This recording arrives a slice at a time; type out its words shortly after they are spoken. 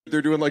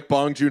they're doing like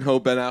Bong Joon-ho,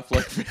 Ben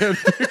Affleck fan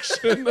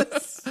fiction.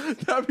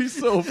 That'd be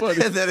so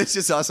funny. And then it's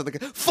just us on the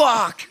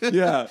fuck.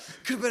 Yeah.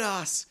 Could have been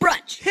us.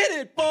 Brunch. Hit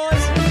it, boys.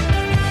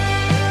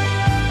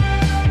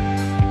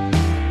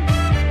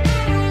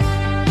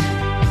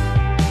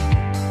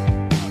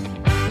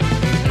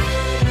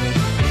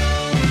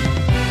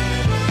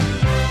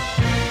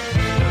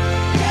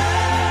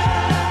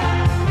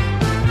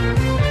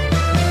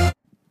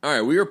 All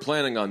right, we were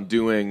planning on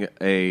doing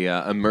a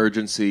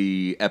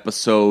emergency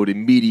episode,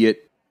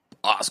 immediate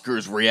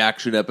Oscars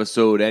reaction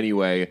episode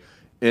anyway,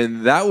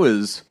 and that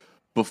was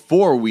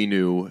before we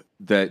knew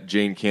that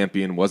Jane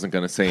Campion wasn't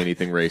going to say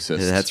anything racist.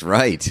 That's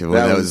right.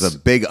 That was a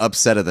big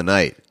upset of the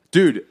night.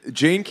 Dude,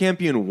 Jane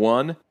Campion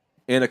won,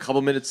 and a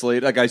couple minutes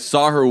later, like I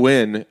saw her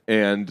win,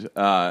 and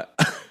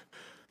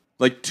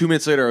like 2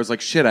 minutes later, I was like,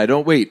 shit, I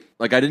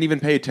didn't even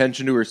pay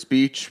attention to her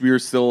speech. We were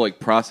still like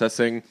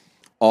processing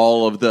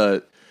all of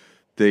the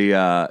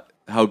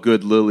how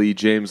good Lily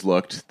James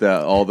looked,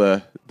 all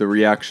the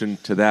reaction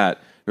to that.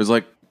 It was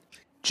like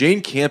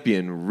Jane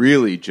Campion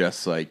really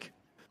just like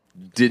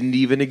didn't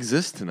even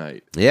exist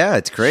tonight. Yeah,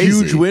 it's crazy.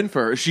 Huge win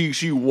for her.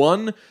 She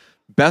won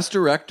Best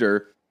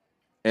Director,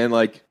 and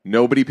like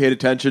nobody paid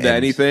attention to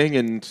anything,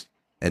 and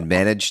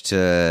managed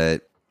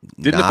to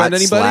didn't not offend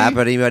anybody? slap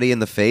anybody in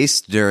the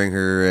face during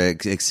her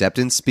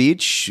acceptance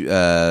speech.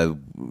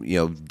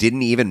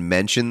 Didn't even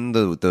mention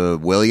the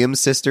Williams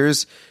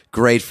sisters.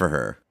 Great for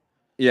her.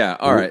 Yeah,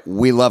 all right.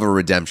 We love a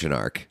redemption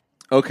arc.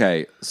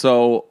 Okay,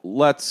 so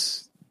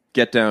let's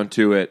get down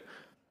to it.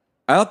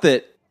 I thought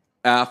that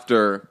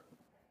after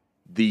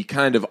the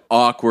kind of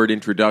awkward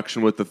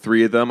introduction with the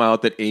three of them, I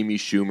thought that Amy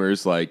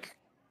Schumer's like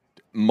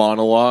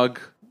monologue,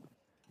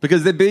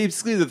 because they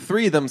basically the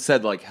three of them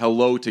said like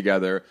hello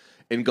together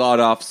and got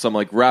off some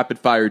like rapid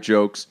fire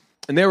jokes,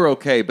 and they were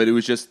okay, but it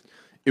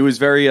was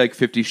very like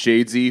 50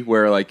 Shadesy,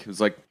 where like it was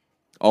like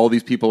all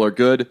these people are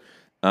good,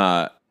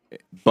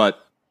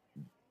 but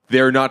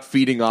they're not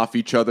feeding off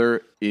each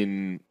other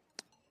in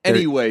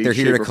any way. They're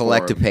here to shape, or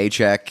collect form. a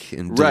paycheck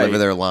and deliver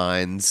their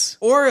lines.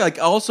 Or like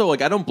also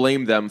like I don't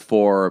blame them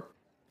for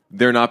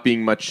there not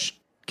being much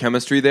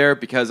chemistry there,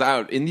 because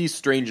in these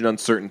strange and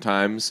uncertain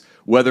times,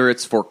 whether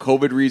it's for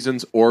COVID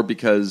reasons or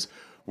because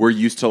we're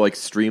used to like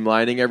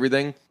streamlining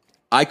everything,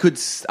 I could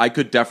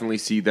definitely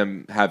see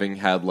them having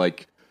had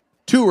like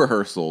 2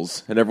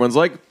 rehearsals and everyone's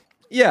like,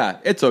 yeah,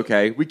 it's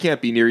okay. We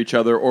can't be near each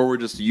other, or we're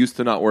just used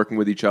to not working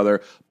with each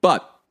other.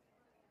 But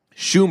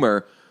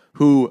Schumer,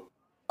 who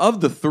of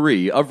the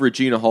three, of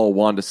Regina Hall,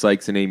 Wanda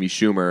Sykes, and Amy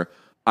Schumer,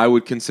 I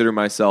would consider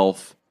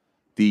myself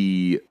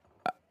the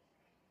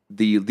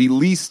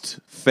least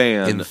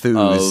fan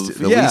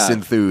least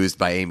enthused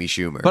by Amy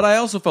Schumer. But I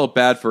also felt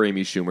bad for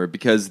Amy Schumer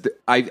because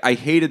I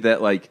hated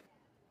that like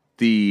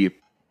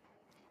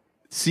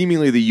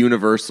seemingly the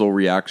universal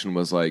reaction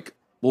was like,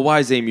 well, why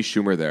is Amy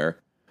Schumer there?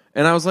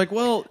 And I was like,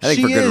 well, I think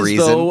she for good is,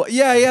 reason. though.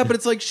 Yeah, but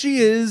it's like she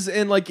is,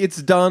 and like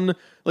it's done.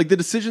 Like the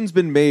decision's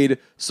been made,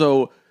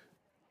 so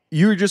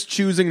you're just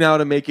choosing now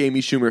to make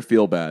Amy Schumer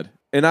feel bad.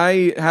 And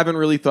I haven't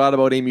really thought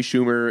about Amy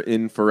Schumer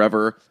in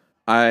forever.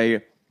 I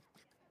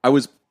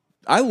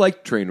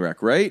liked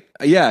Trainwreck, right?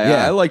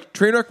 Yeah. I like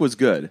Trainwreck was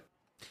good.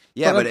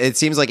 Yeah, but it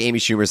seems like Amy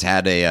Schumer's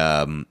had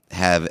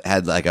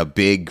had like a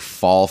big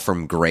fall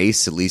from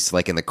grace, at least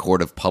like in the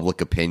court of public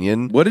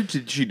opinion.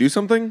 Did she do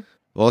something?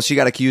 Well, she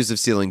got accused of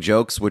stealing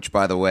jokes, which,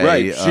 by the way...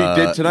 Right, she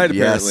did tonight,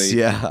 apparently.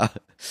 Yes,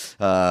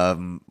 yeah.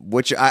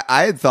 Which I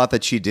had thought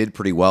that she did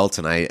pretty well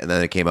tonight, and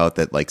then it came out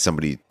that like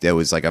there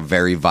was like a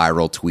very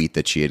viral tweet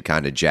that she had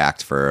kind of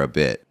jacked for a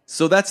bit.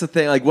 So that's the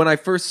thing. Like when I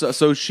first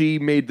so she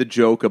made the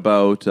joke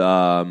about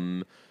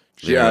Leonardo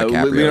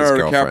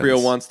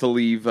DiCaprio wants to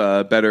leave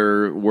a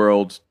better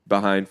world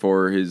behind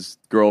for his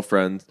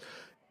girlfriend.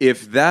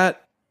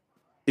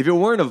 If it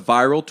weren't a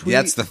viral tweet...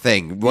 That's the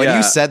thing. When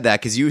you said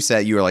that, because you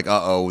were like,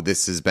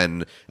 this has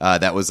been...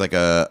 that was like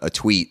a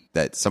tweet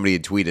that somebody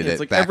had tweeted it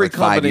like back every like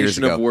 5 years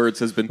ago. combination of words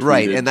has been tweeted.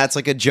 Right, and that's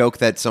like a joke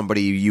that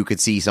you could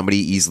see somebody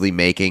easily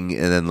making,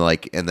 and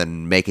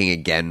then making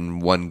again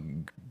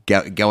one...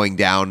 going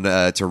down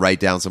to write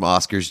down some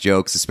Oscars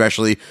jokes,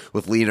 especially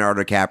with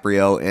Leonardo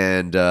DiCaprio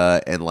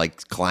and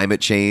like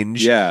climate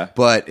change. Yeah.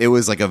 But it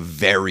was like a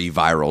very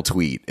viral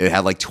tweet. It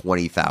had like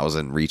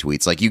 20,000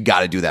 retweets. Like, you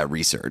got to do that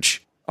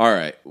research. All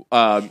right.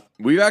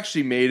 We've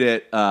actually made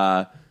it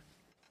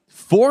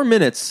 4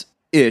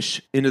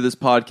 minutes-ish into this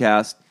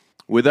podcast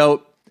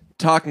without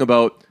talking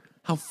about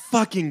how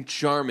fucking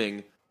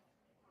charming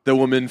the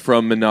woman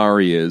from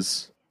Minari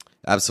is.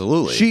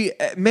 Absolutely.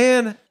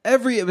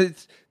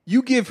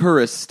 You give her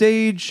a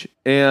stage,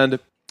 and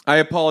I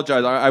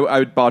apologize. I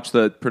would botch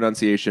the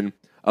pronunciation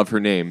of her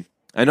name.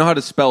 I know how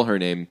to spell her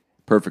name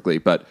perfectly,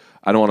 but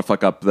I don't want to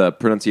fuck up the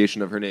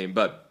pronunciation of her name.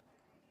 But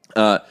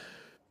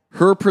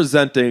her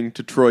presenting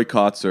to Troy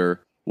Kotsur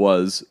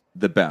was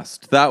the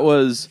best. That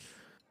was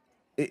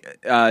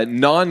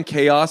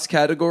non-chaos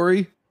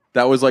category.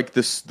 That was like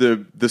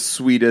the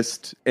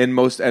sweetest and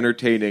most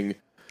entertaining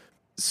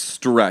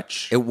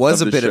stretch. It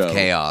was of a the bit show. of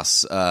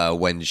chaos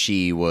when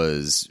she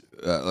was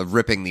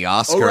ripping the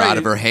Oscar right. out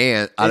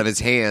of his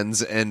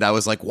hands, and I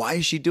was like, "Why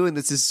is she doing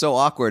this? This is so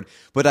awkward."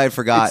 But I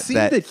forgot It seemed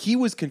that he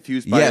was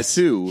confused by yes,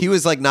 it too. he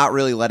was like not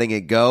really letting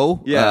it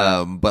go.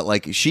 Yeah. But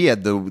like she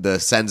had the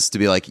sense to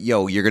be like,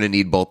 "Yo, you're gonna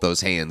need both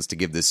those hands to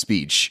give this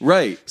speech."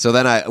 Right. So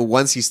then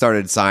once he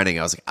started signing,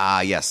 I was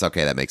like, yes,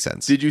 okay, that makes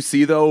sense. Did you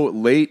see though?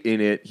 Late in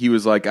it, he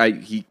was like,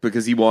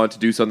 because he wanted to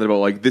do something about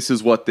like this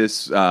is what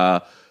this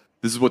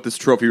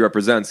trophy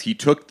represents. He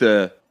took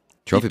the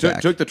Trophy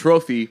back. took the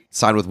trophy,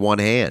 Signed with one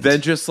hand. then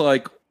just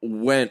like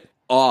went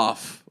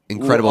off.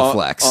 Incredible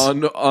flex.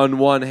 on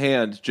one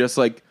hand, just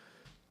like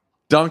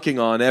dunking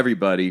on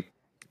everybody.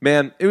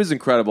 Man, it was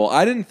incredible.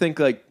 I didn't think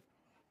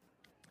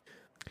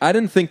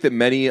that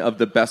many of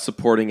the best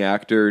supporting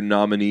actor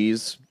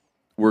nominees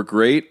were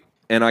great,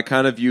 and I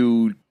kind of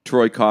view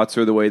Troy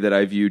Kotsur the way that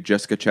I viewed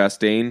Jessica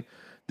Chastain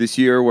this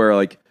year, where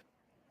like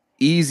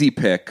easy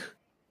pick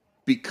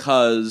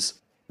because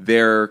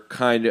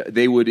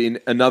they would in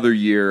another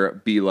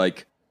year be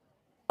like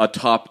a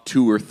top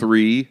 2 or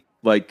 3,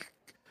 like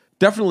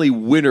definitely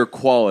winner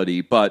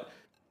quality, but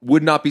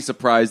would not be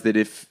surprised that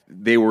if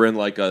they were in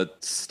like a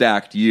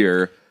stacked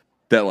year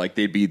that like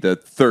they'd be the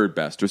third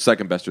best or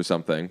second best or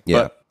something.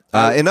 Yeah.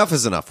 But Enough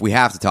is enough. We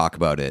have to talk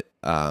about it.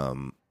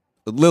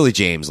 Lily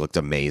James looked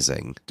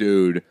amazing.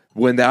 dude,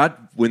 when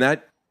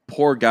that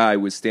poor guy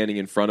was standing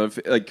in front of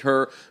like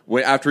her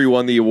after he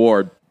won the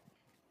award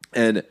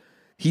and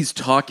he's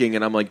talking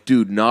and I'm like,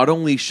 dude, not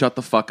only shut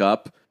the fuck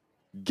up,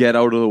 get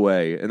out of the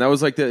way. And that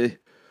was like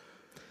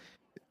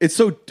it's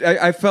so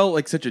I felt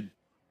like such a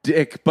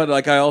dick, but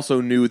like I also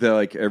knew that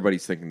like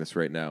everybody's thinking this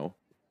right now.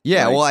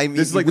 Yeah, Like, well, I mean,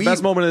 this is like the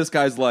best moment of this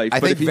guy's life. I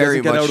but think if he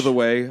very doesn't get much- out of the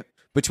way,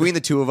 between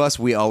the two of us,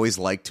 we always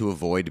like to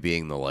avoid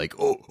being the like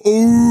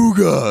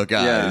ooga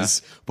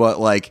guys. But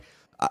like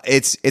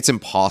it's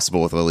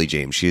impossible with Lily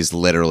James. She's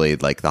literally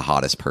like the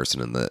hottest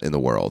person in the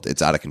world.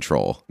 It's out of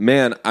control.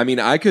 man, I mean,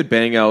 I could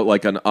bang out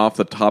like an off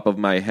the top of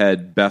my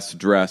head best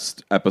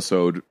dressed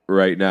episode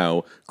right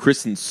now.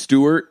 Kristen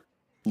Stewart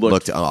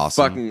looked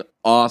awesome. fucking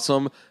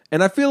awesome,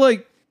 and I feel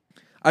like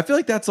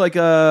that's like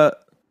a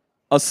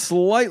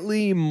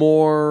slightly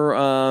more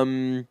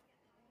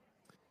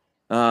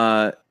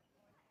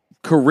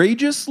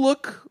courageous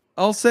look,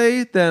 I'll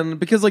say, than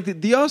because like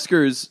the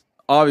Oscars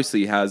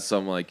obviously has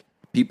some like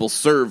people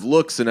serve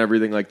looks and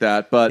everything like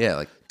that, but Yeah,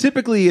 like-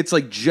 typically it's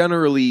like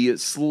generally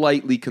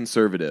slightly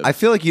conservative. I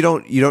feel like you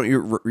don't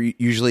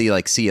usually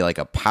like see like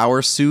a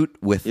power suit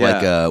with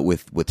Yeah. like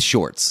with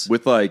shorts.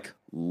 with like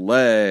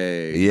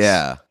legs.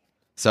 Yeah.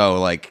 So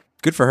like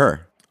good for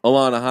her.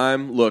 Alana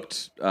Haim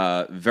looked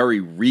very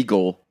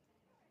regal,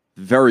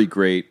 very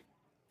great.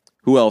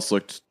 Who else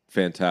looked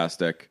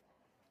fantastic?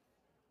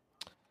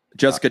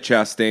 Jessica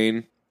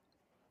Chastain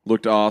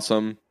looked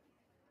awesome.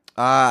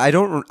 I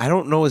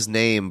don't know his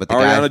name, but the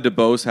Ariana guy.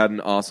 DeBose had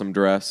an awesome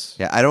dress.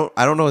 Yeah, I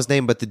don't know his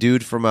name, but the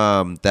dude from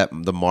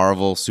the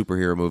Marvel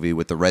superhero movie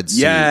with the red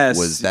suit Yes,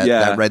 was that yeah.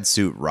 that red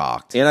suit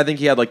rocked. And I think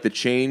he had like the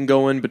chain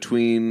going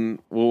between.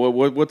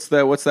 What's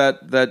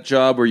that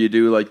job where you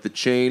do like the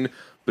chain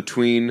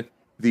between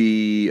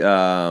the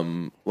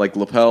like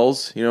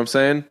lapels? You know what I'm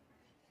saying?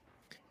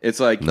 It's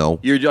like No.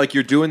 you're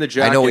doing the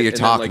jacket. I know what you're and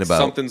then, talking like, about.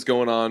 Something's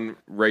going on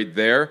right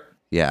there.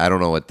 Yeah, I don't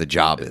know what the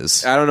job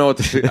is. I don't know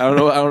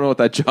what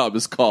that job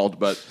is called,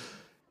 but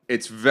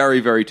it's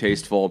very, very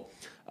tasteful.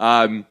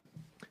 All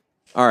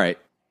right,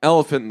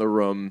 elephant in the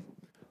room.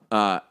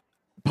 Power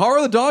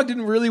of the Dog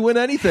didn't really win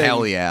anything.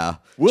 Hell yeah,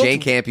 Will-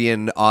 Jane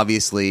Campion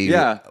obviously.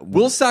 Yeah,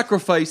 we'll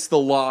sacrifice the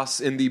loss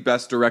in the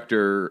best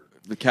director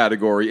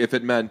category if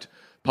it meant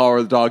Power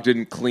of the Dog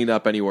didn't clean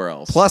up anywhere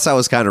else. Plus, I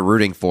was kind of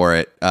rooting for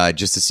it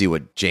just to see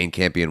what Jane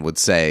Campion would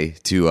say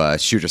to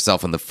shoot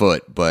herself in the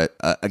foot, but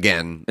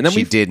again, And then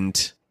she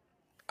didn't.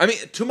 I mean,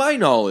 to my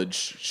knowledge,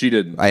 she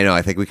didn't. I know.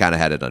 I think we kind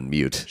of had it on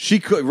mute. She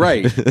could,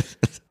 right?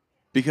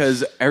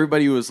 Because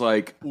everybody was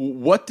like,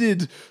 "What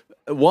did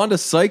Wanda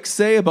Sykes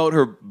say about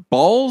her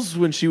balls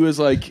when she was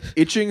like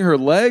itching her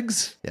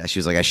legs?" Yeah, she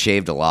was like, I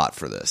shaved a lot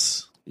for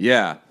this.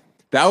 Yeah,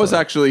 that was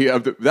actually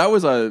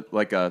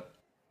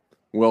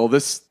well,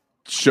 this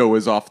show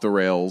is off the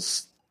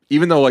rails.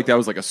 Even though like that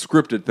was like a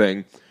scripted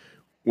thing,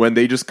 when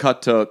they just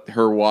cut to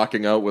her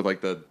walking out with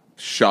like the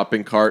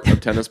shopping cart of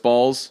tennis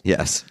balls,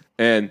 Yes.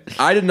 and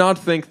I did not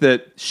think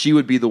that she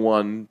would be the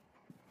one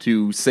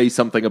to say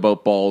something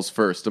about balls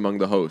first among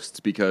the hosts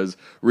because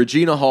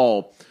Regina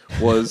Hall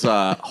was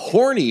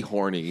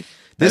horny.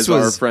 This as our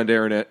was- friend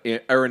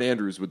Aaron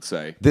Andrews would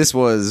say. This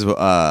was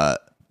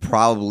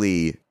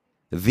probably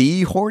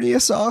the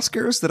horniest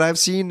Oscars that I've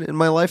seen in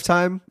my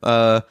lifetime.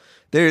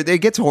 They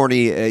get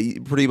horny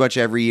pretty much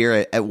every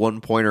year at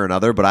one point or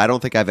another, but I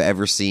don't think I've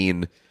ever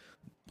seen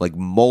like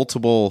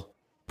multiple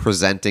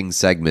presenting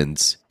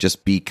segments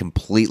just be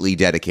completely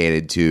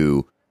dedicated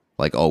to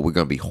like, oh, we're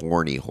going to be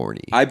horny.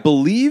 I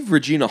believe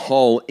Regina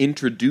Hall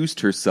introduced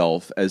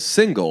herself as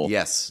single.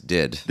 Yes,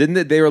 did.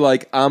 Didn't they were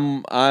like,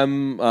 I'm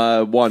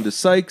Wanda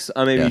Sykes,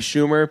 I'm Amy Yeah.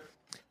 Schumer,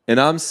 and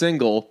I'm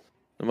single.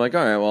 I'm like,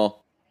 all right,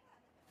 well,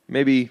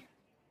 maybe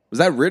was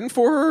that written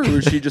for her, or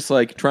was she just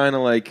like trying to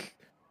like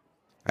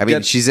I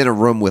mean, she's in a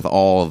room with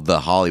all of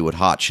the Hollywood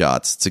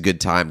hotshots. It's a good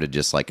time to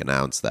just like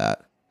announce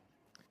that.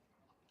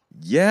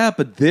 Yeah,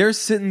 but they're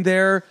sitting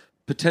there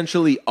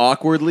potentially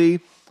awkwardly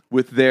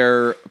with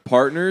their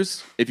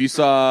partners. If you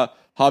saw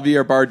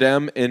Javier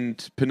Bardem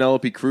and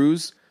Penelope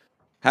Cruz,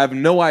 have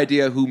no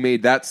idea who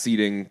made that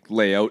seating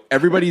layout.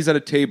 Everybody's at a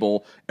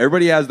table.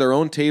 Everybody has their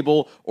own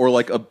table or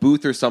like a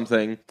booth or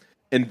something,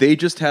 and they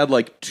just had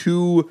like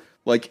two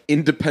like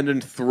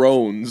independent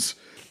thrones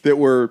that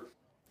were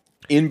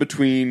in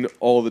between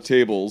all the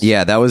tables.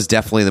 Yeah, that was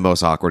definitely the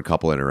most awkward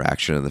couple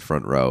interaction in the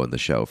front row in the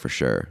show for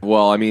sure.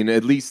 Well, I mean,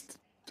 at least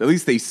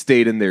they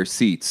stayed in their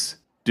seats.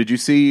 Did you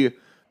see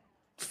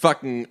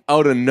fucking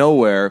out of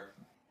nowhere,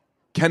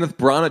 Kenneth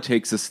Branagh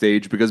takes the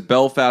stage because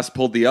Belfast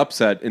pulled the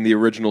upset in the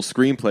original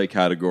screenplay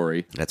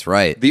category. That's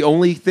right. The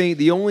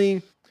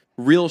only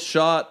real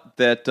shot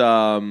that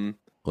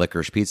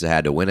Licorice Pizza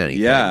had to win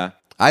anything. Yeah.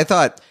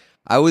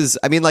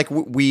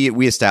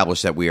 We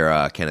established that we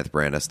are Kenneth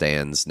Branagh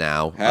stands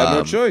now. Had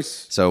no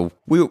choice. So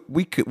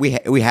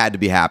we had to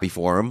be happy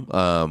for him.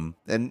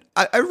 And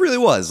I really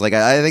was. Like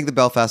I think the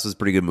Belfast was a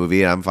pretty good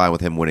movie, and I'm fine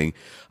with him winning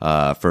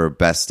for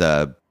best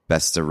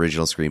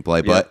original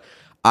screenplay. Yeah. But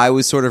I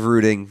was sort of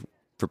rooting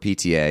for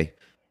PTA.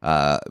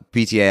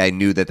 PTA, I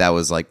knew that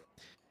was like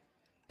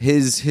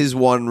his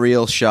one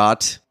real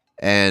shot,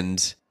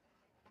 and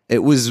it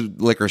was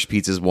Licorice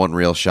Pizza's one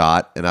real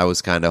shot, and I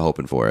was kind of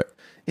hoping for it.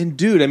 And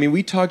dude, I mean,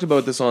 we talked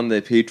about this on the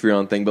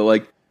Patreon thing, but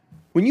like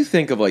when you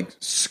think of like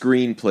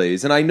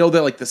screenplays, and I know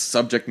that like the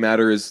subject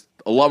matter is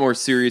a lot more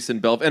serious in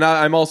Belfast, and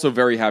I'm also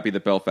very happy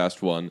that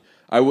Belfast won.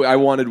 I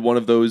wanted one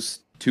of those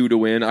two to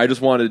win. I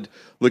just wanted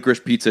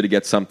Licorice Pizza to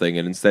get something,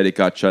 and instead it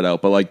got shut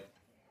out. But like,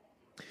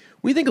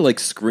 we think of like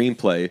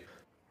screenplay,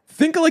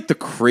 think of like the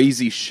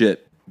crazy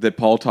shit that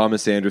Paul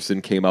Thomas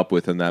Anderson came up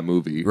with in that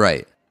movie,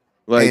 Right.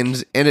 Like,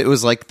 and it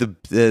was like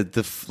it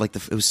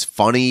was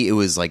funny. It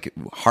was like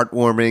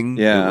heartwarming.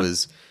 Yeah.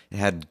 It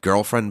had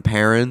girlfriend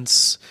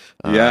parents.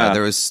 Yeah.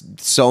 There was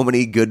so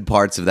many good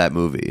parts of that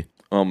movie.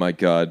 oh my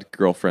god,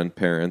 girlfriend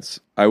parents.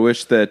 I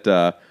wish that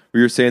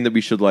we were saying that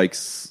we should like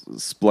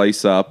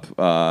splice up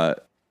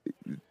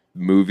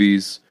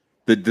movies,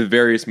 the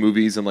various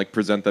movies, and like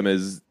present them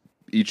as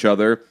each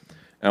other.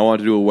 And I want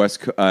to do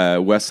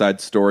a West Side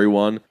Story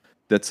one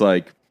that's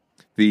like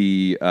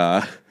the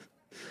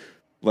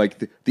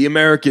the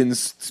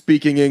Americans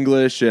speaking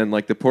English and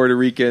like the Puerto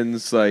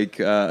Ricans like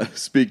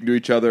speaking to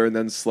each other, and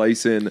then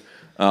slice in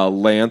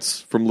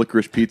Lance from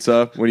Licorice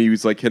Pizza when he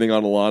was like hitting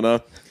on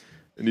Alana,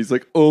 and he's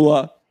like,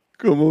 "Hola,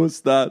 ¿cómo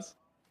estás?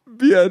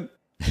 Bien,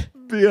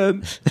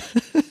 bien."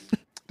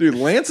 Dude,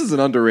 Lance is an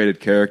underrated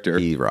character.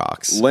 He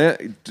rocks.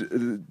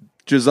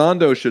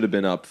 Gizondo should have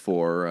been up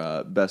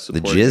for best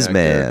supporting Jizz actor.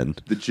 Man.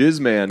 The Jizz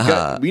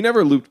Man. We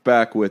never looped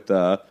back with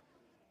the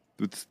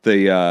I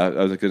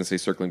was going to say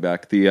circling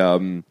back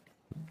the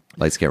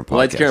Lights Camera Podcast.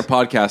 Lights Camera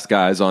Podcast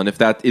guys on if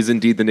that is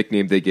indeed the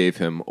nickname they gave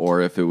him,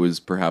 or if it was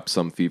perhaps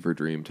some fever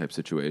dream type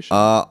situation.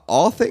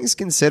 All things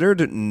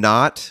considered,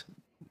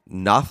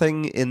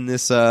 nothing in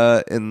this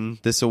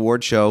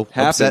award show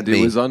upset Happened.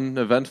 me. It was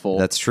uneventful.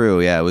 That's true.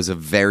 Yeah, it was a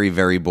very,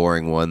 very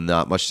boring one.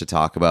 Not much to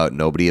talk about.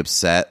 Nobody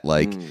upset.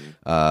 Like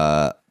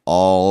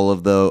all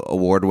of the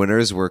award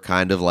winners were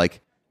kind of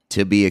like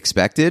to be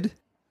expected,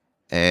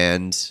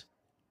 and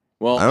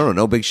well, I don't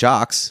know. No big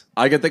shocks.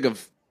 I can think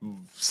of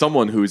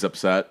someone who's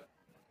upset.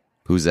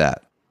 Who's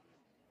that?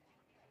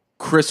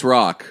 Chris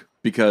Rock,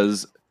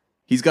 because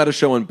he's got a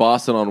show in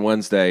Boston on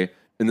Wednesday,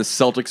 and the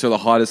Celtics are the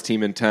hottest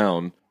team in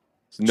town.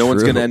 So no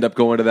one's True. going to end up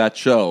going to that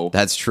show.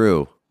 That's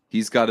true.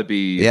 He's got to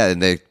be... Yeah,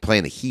 and they're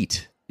playing the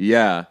Heat.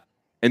 Yeah.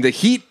 And the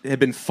Heat have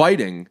been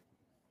fighting.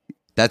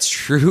 That's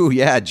true.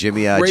 Yeah,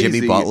 Jimmy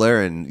Crazy.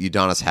 Butler and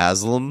Udonis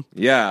Haslem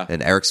Yeah.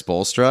 and Eric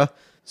Spoelstra.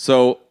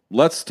 So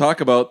let's talk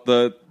about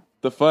the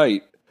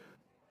fight.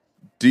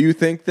 Do you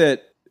think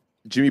that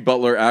Jimmy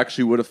Butler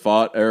actually would have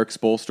fought Eric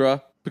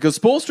Spoelstra? Because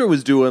Spoelstra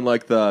was doing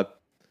like the,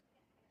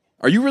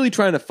 "Are you really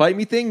trying to fight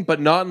me?" thing, but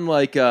not in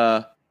like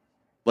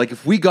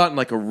if we got in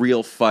like a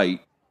real fight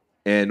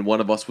and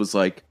one of us was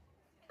like,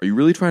 "Are you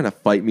really trying to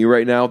fight me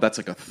right now?" That's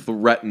like a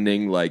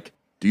threatening, like,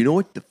 "Do you know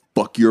what the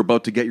fuck you're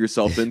about to get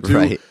yourself into?"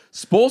 Right.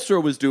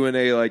 Spoelstra was doing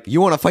a like, You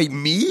want to fight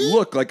me?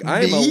 "Look, like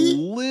I am a Me?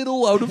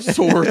 little out of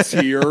sorts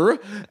here,"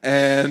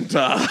 and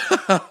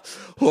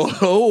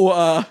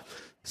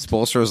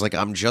Spoelstra was like,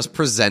 I'm just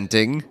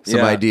presenting some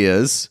Yeah.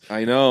 ideas.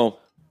 I know.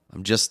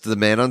 I'm just the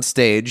man on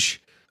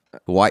stage.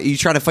 Why are you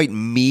trying to fight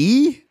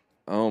me?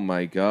 Oh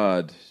my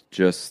god,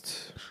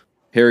 just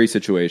hairy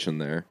situation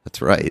there,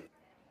 That's right.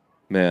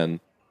 man.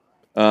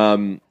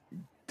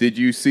 Did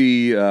you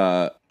see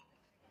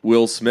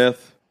Will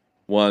Smith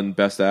won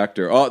Best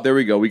Actor? Oh, there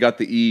we go. We got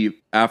the E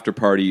after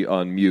party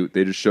on mute.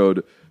 They just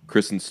showed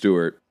Kristen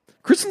Stewart.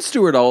 Kristen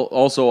Stewart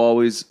also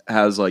always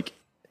has like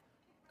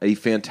a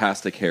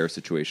fantastic hair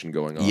situation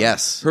going on.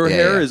 Yes. her Yeah,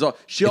 hair yeah. is.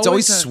 It's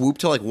always has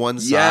swooped to like one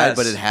side, Yes.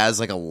 but it has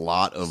like a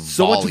lot of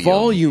so volume. much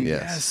volume.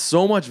 Yes. Yes,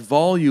 so much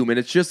volume, and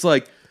it's just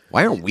like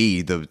Why aren't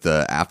we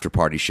the after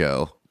party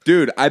show?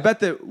 Dude, I bet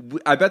that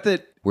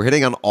We're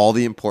hitting on all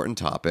the important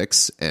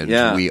topics, and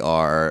Yeah. we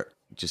are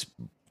just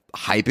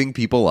hyping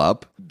people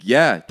up.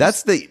 yeah,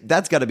 That's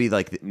got to be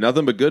like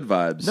nothing but good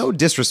vibes. no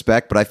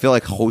disrespect, but I feel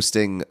like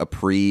hosting a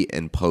pre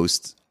and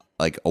post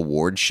like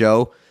award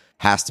show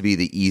has to be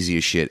the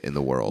easiest shit in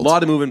the world. A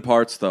lot of moving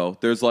parts, though.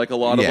 There's like a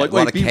lot of Yeah, like, a lot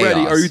wait, of be chaos,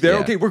 ready. Are you there? yeah.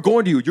 Okay, we're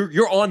going to you.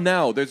 You're on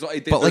now. There's a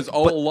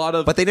lot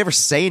of. But they never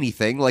say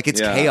anything. Like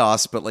it's Yeah.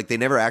 chaos, but like they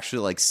never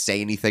actually like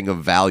say anything of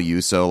value.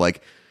 So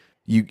like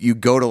you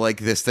go to like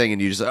this thing and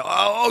you just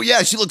oh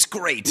yeah, she looks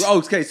great. Oh,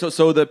 okay.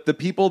 So the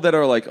people that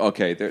are like,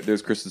 okay,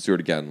 there's Kristen Stewart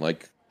again.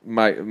 Like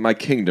my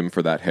kingdom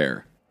for that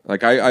hair.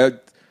 Like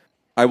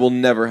I will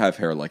never have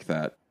hair like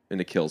that,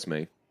 and it kills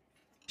me.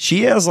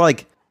 She has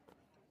like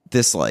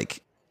this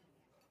like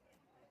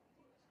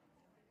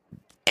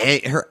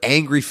her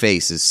angry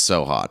face is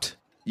so hot.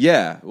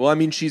 Yeah. Well, I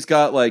mean, she's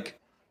got like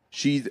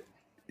she's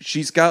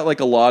got like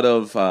a lot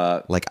of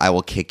Like I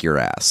will kick your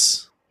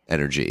ass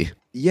energy.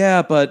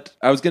 yeah, but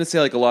I was gonna say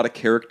like a lot of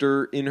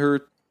character in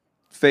her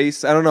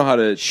face. I don't know how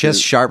to. She has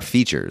sharp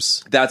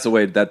features. That's a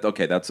way.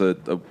 That's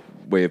a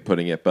way of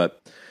putting it.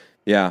 But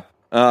yeah,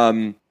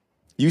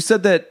 you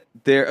said that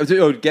there.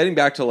 Oh, getting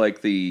back to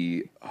like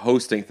the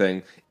hosting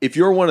thing. If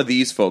you're one of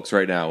these folks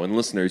right now, and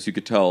listeners, you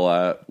could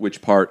tell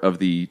which part of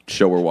the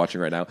show we're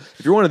watching right now.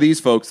 If you're one of these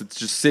folks that's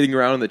just sitting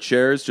around in the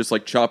chairs, just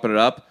like chopping it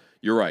up,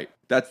 you're right.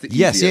 That's the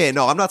Yes, easiest. yeah,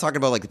 no, I'm not talking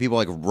about like the people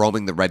like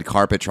roaming the red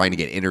carpet trying to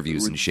get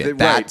interviews and shit. Right.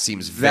 That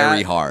seems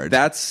very hard.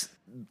 That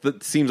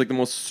seems like the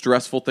most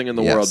stressful thing in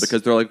the Yes. world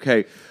because they're like,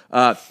 okay,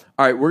 all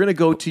right, we're gonna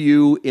go to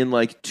you in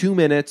like 2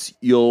 minutes.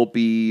 You'll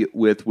be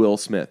with Will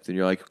Smith, and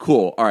you're like,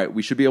 cool. All right,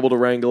 we should be able to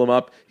wrangle him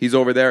up. He's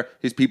over there.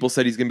 His people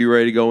said he's gonna be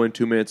ready to go in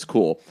 2 minutes.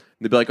 Cool. And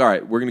they'd be like, all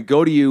right, we're gonna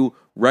go to you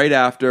right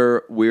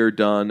after we're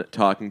done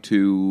talking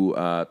to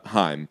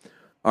Haim.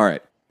 All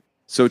right,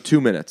 so 2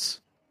 minutes.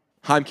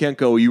 Haim can't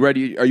go. Are you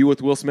ready? Are you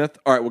with Will Smith?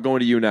 All right, we're going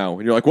to you now.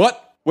 And you're like,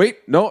 what? Wait,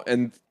 no.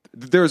 And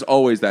there's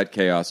always that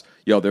chaos.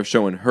 Yo, they're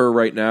showing her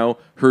right now.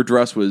 Her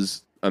dress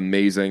was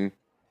amazing.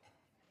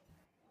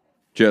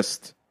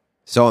 Just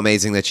so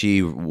amazing that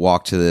she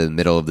walked to the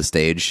middle of the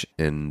stage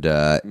and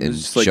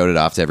just like- showed it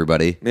off to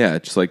everybody. yeah,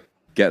 just like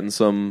getting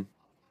some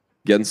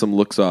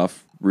looks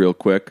off real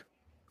quick.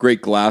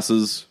 Great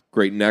glasses,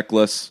 great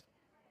necklace.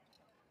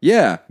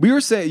 Yeah, we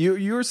were saying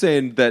you were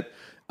saying that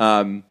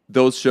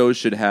those shows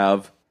should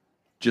have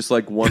just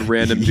like one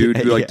random dude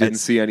who like yeah, didn't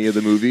see any of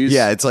the movies.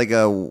 Yeah, it's like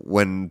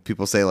when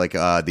people say like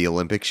the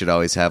Olympics should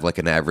always have like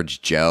an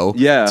average Joe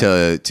Yeah.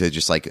 to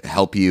just like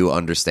help you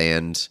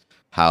understand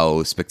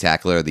how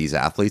spectacular these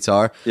athletes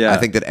are. Yeah. I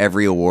think that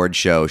every award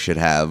show should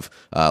have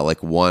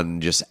like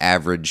one just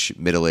average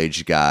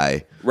middle-aged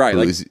guy Right,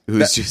 like,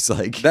 who's just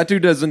like That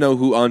dude doesn't know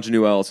who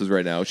Anjanou Ellis is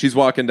right now. She's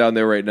walking down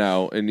there right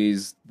now, and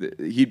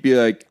he'd be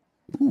like,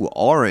 ooh,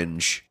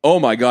 orange. "Oh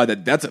my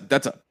god, that's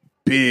a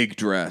big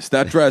dress.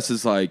 That dress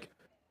is like,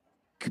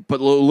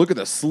 but look at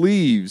the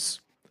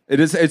sleeves.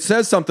 It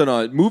says something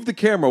on it. Move the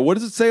camera. What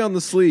does it say on the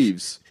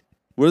sleeves?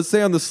 What does it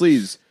say on the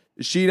sleeves?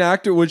 Is she an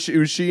actor? Was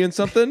she in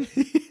something?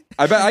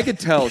 I bet I could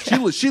tell.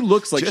 She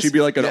looks like she'd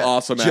be like an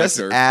awesome just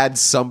actor. add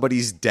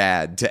somebody's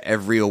dad to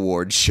every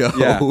award show.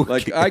 Yeah,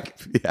 like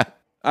yeah.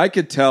 I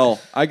could tell.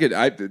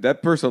 That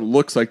person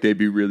looks like they'd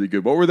be really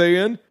good. What were they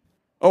in?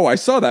 Oh, I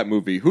saw that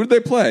movie. Who did they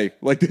play?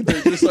 Like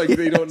they're just like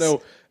they don't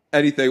know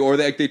anything, or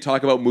they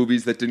talk about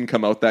movies that didn't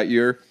come out that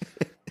year.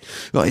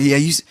 Well, yeah,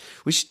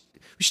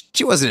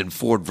 she wasn't in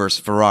Ford versus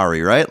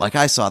Ferrari, right? Like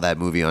I saw that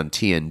movie on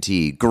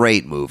TNT.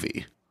 Great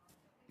movie.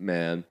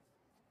 Man,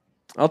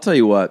 I'll tell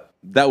you what.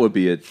 That would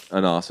be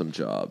an awesome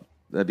job.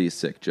 That'd be a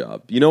sick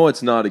job. You know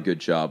what's not a good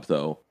job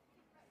though?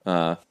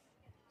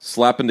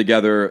 Slapping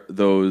together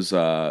those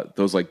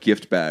like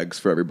gift bags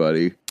for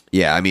everybody.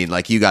 Yeah, I mean,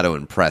 like you got to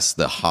impress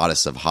the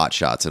hottest of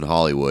hotshots in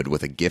Hollywood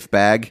with a gift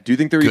bag. Do you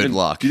think they're Good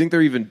luck. Do you think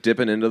they're even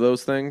dipping into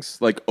those things,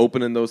 like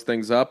opening those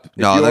things up? If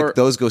No, you're-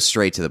 those go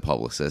straight to the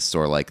publicists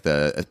or like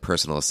the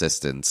personal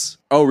assistants.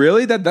 Oh,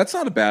 really? That's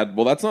not a bad.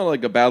 Well, that's not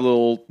like a bad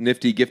little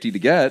nifty gifty to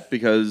get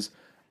because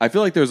I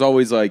feel like there's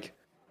always like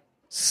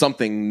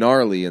something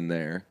gnarly in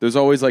there. There's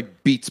always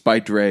like Beats by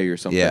Dre or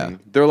something. Yeah.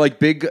 They're like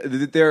big.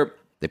 They're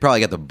They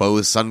probably got the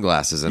Bose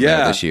sunglasses in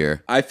there this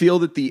year. I feel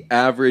that the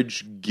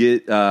average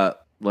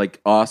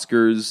like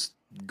Oscars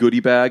goodie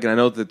bag, and I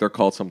know that they're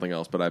called something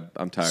else, but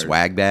I'm tired.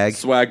 Swag bag.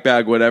 Swag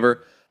bag,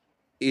 whatever.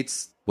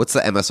 It's What's the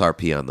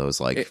MSRP on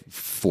those? Like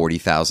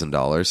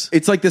 $40,000.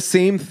 it's like the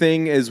same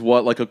thing as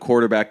what like a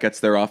quarterback gets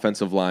their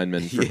offensive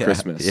lineman for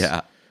Christmas.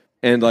 Yeah.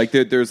 And like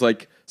there's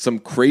like some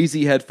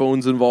crazy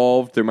headphones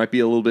involved. There might be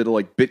a little bit of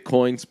like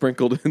Bitcoin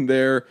sprinkled in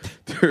there.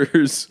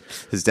 There's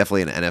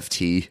definitely an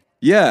NFT.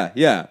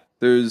 yeah.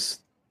 There's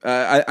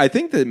I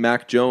think that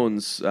Mac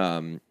Jones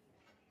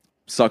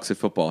sucks at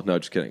football. No,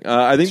 just kidding.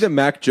 I think that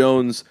Mac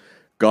Jones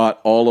got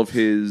all of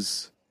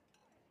his.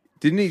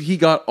 Didn't he? He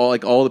got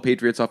all the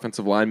Patriots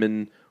offensive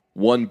linemen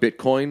one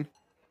Bitcoin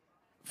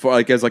for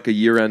like as like a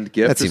year end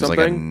gift. That seems or like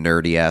a something.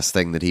 nerdy ass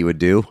thing that he would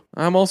do.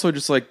 I'm also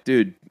just like,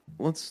 dude,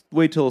 let's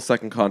wait till a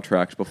second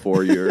contract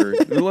before you're.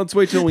 Let's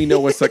wait till we know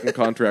what second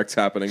contract's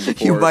happening.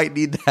 Before. You might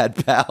need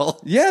that, pal.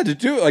 Yeah, to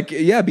do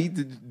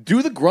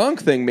do the Gronk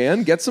thing,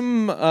 man. Get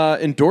some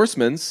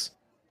endorsements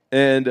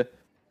and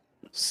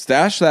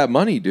stash that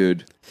money,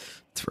 dude.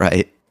 That's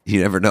right.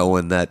 You never know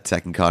when that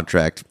second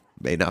contract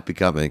may not be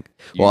coming.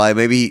 Well,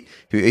 maybe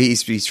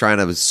he's trying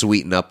to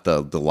sweeten up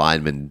the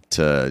lineman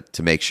to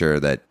make sure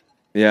that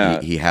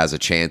he has a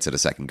chance at a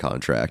second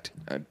contract.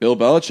 Bill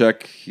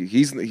Belichick,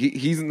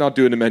 he's not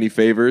doing him any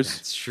favors.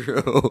 It's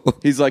true.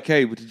 He's like,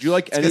 hey, did you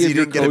like any of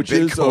your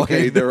coaches?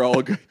 Okay, they're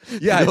all good.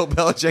 Yeah, Bill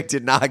Belichick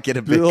did not get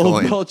a Bill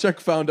Bitcoin. Belichick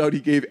found out he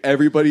gave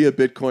everybody a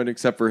Bitcoin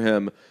except for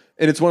him.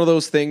 And it's one of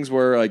those things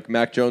where like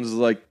Mac Jones is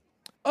like,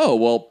 oh,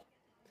 well,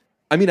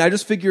 I mean, I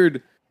just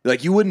figured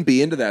like you wouldn't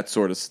be into that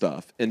sort of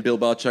stuff. And Bill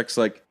Belichick's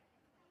like,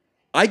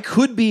 I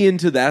could be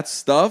into that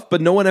stuff,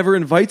 but no one ever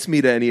invites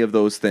me to any of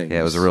those things.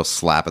 Yeah, it was a real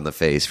slap in the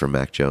face from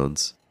Mac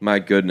Jones. My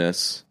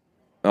goodness.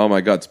 Oh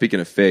my God. Speaking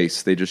of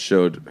face, they just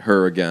showed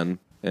her again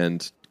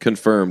and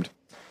confirmed.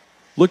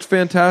 Looked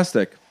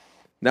fantastic.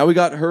 Now we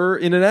got her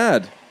in an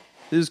ad.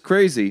 This is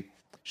crazy.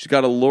 She's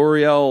got a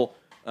L'Oreal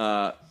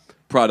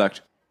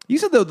product. You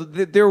said though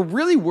that there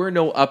really were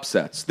no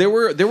upsets. There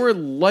were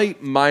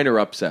light minor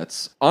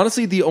upsets.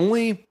 Honestly,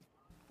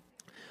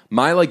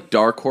 my like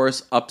dark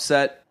horse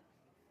upset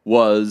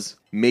was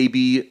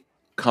maybe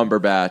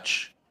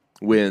Cumberbatch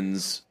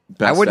wins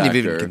Best I wouldn't Actor.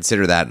 even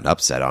consider that an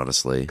upset,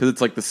 honestly. Because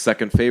it's like the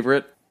second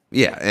favorite.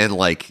 Yeah, and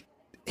like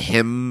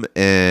him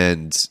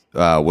and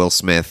Will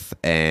Smith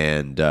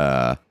and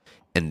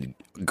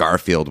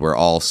Garfield were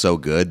all so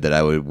good that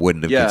I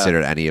wouldn't have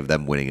considered any of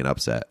them winning an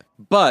upset.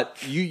 But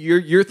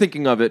you're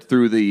thinking of it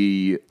through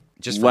the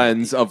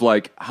lens of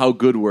like how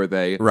good were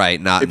they, right?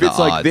 Not if it's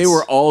the like odds. They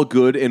were all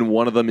good and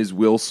one of them is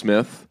Will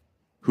Smith.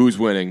 Who's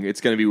winning?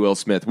 It's going to be Will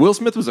Smith. Will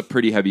Smith was a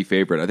pretty heavy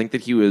favorite. I think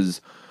that he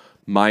was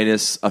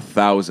minus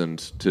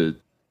 1,000 to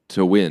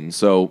win.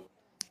 So,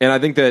 and I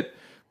think that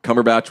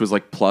Cumberbatch was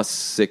like plus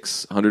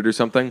 600 or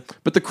something.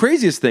 But the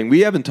craziest thing, we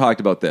haven't talked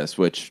about this,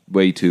 which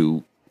we're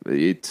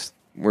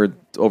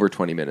over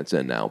 20 minutes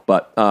in now.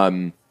 But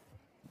that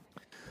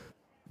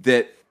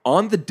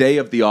on the day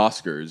of the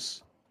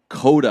Oscars,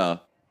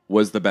 Coda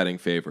was the betting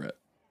favorite.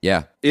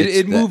 Yeah,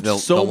 it moved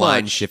so the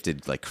line much.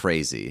 shifted like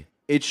crazy.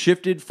 It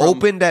shifted from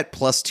Opened at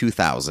plus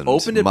 2,000.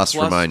 Opened at must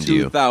plus remind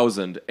you.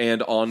 2,000,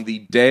 and on the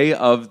day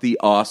of the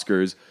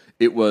Oscars,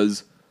 it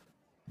was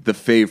the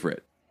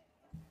favorite.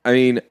 I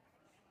mean,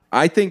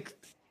 I think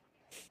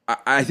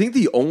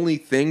the only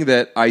thing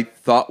that I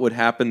thought would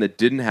happen that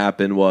didn't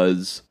happen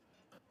was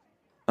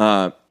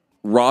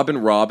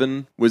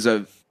Robin was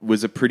a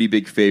pretty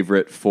big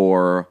favorite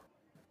for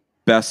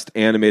Best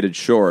Animated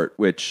Short,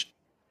 which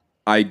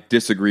I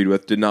disagreed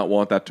with, did not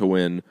want that to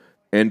win.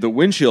 And The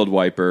Windshield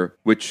Wiper,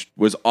 which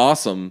was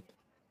awesome,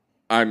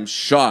 I'm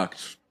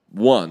shocked,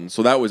 won.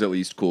 So that was at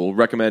least cool.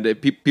 Recommend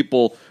it.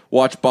 People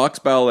watch Box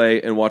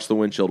Ballet and watch The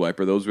Windshield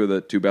Wiper. Those were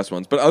the two best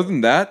ones. But other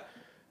than that,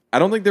 I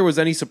don't think there was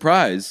any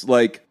surprise.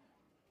 Like,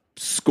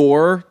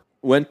 Score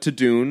went to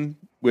Dune,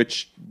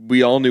 which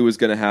we all knew was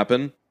going to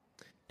happen.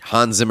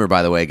 Hans Zimmer,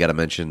 by the way, got to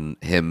mention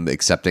him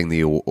accepting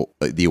the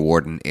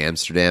award in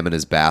Amsterdam in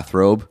his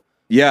bathrobe.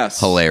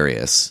 Yes.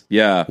 Hilarious.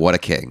 Yeah. What a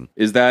king.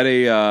 Is that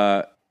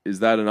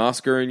an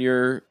Oscar in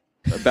your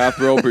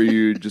bathrobe, or are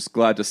you just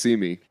glad to see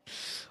me?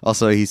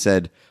 Also, he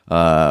said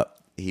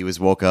he was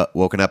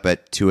woken up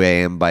at 2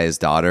 a.m. by his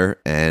daughter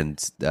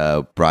and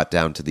brought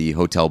down to the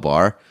hotel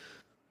bar.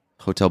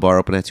 Hotel bar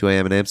open at 2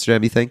 a.m. in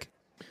Amsterdam, you think?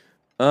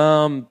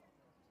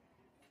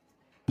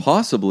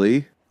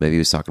 Possibly. Maybe he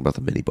was talking about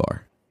the mini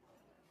bar.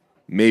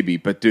 Maybe,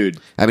 but dude.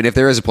 I mean, if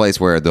there is a place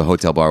where the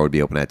hotel bar would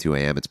be open at 2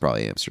 a.m., it's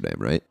probably Amsterdam,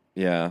 right?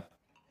 Yeah.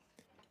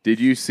 Did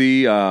you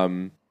see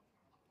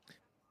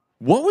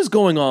what was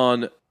going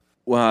on?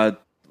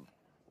 What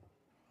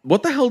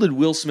the hell did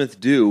Will Smith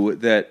do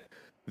that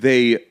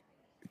they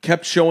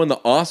kept showing the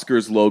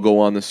Oscars logo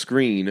on the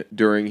screen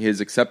during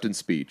his acceptance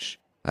speech?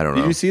 I don't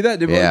know. Did you see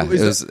that? Yeah,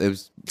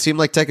 it seemed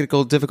like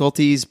technical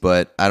difficulties,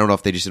 but I don't know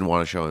if they just didn't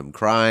want to show him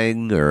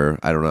crying or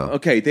I don't know.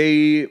 Okay,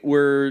 they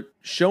were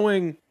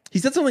showing. He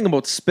said something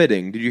about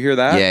spitting. Did you hear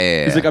that?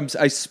 Yeah. He's like,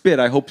 I spit.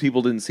 I hope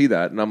people didn't see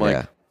that. And I'm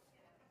like,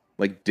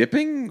 like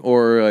dipping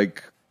or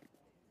like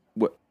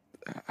what?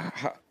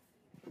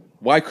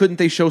 Why couldn't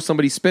they show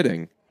somebody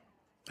spitting?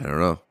 I don't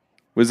know.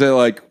 Was it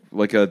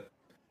like a?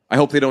 I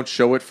hope they don't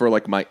show it for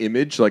like my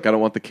image. Like I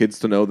don't want the kids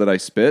to know that I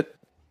spit.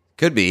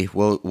 Could be.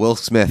 Will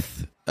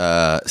Smith,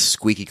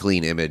 squeaky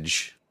clean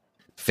image,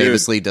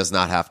 famously does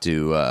not have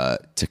to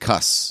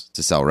cuss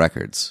to sell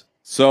records.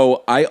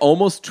 So I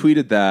almost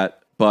tweeted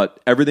that, but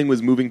everything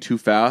was moving too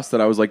fast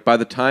that I was like, by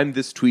the time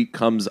this tweet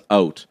comes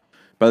out,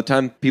 by the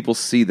time people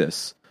see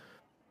this,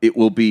 it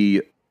will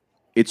be.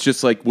 It's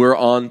just like we're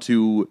on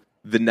to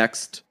the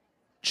next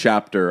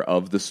chapter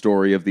of the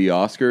story of the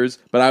Oscars.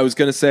 But I was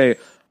going to say,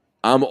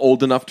 I'm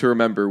old enough to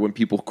remember when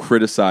people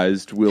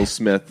criticized Will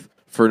Smith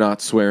for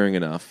not swearing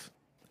enough.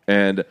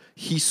 And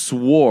he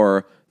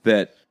swore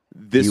that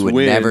this win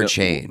would never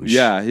change.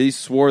 Yeah, he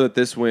swore that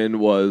this win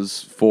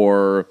was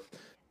for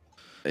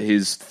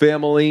his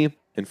family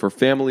and for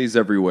families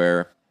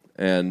everywhere.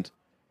 And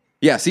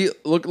yeah, see,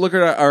 look at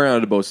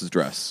Ariana DeBose's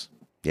dress.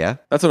 Yeah,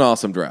 That's an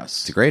awesome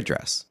dress. it's a great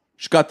dress.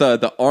 She's got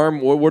the arm.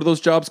 What are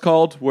those jobs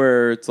called?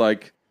 Where it's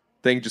like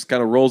thing just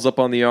kind of rolls up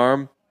on the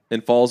arm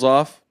and falls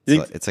off.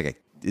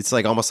 It's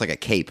like almost like a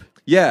cape.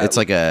 Yeah, It's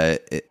like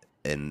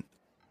an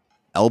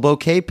elbow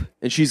cape.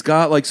 and she's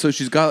got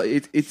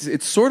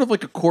it's sort of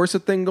like a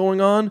corset thing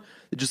going on.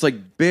 It just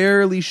like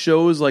barely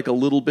shows like a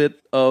little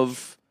bit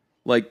of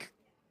like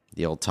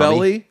The old tummy.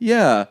 belly.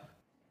 Yeah,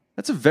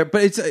 that's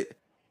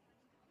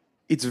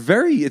it's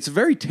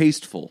very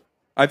tasteful.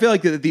 I feel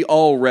like the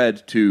all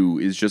red too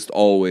is just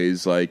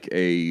always like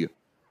a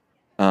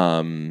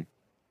glamorous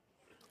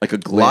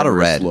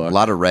look. A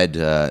lot of red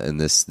in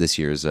this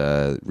year's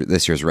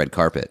red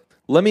carpet.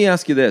 Let me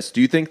ask you this: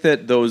 do you think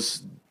that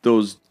those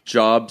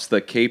jobs,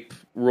 the cape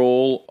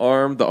roll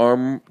arm, the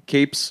arm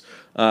capes,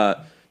 do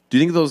you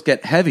think those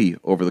get heavy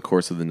over the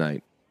course of the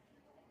night?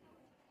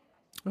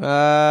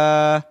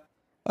 I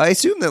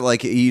assume that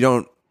like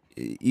you're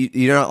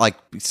not like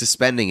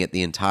suspending it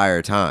the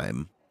entire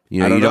time.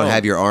 You I don't don't know.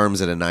 have your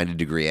arms at a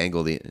 90-degree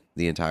angle the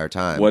entire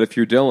time. What if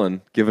you're Dylan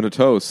giving a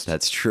toast?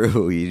 That's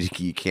true.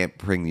 You can't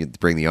bring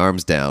the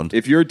arms down.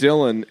 If you're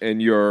Dylan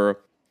and you're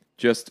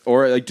just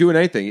or like doing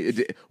anything,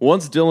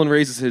 once Dylan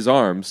raises his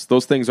arms,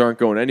 those things aren't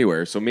going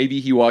anywhere. So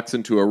maybe he walks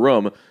into a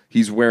room,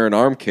 he's wearing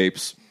arm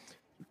capes,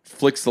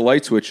 flicks the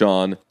light switch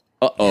on.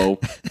 Uh-oh.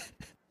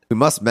 We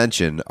must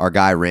mention our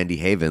guy Randy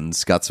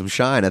Havens got some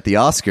shine at the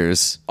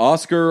Oscars.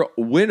 Oscar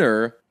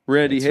winner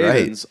Randy That's right.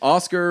 Havens.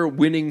 Oscar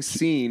winning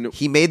scene.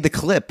 He made the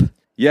clip.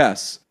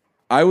 Yes.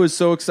 I was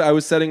so excited. I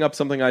was setting up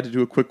something. I had to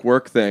do a quick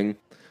work thing.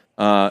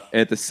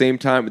 At the same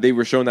time, they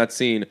were showing that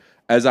scene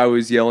as I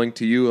was yelling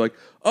to you, like,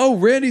 oh,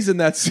 Randy's in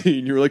that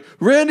scene. You were like,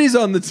 Randy's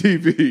on the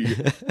TV.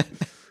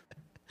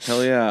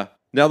 Hell yeah.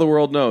 Now the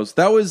world knows.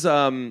 That was,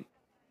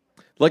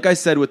 like I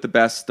said with the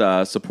best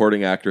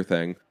supporting actor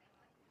thing,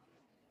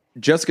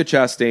 Jessica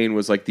Chastain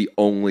was like the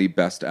only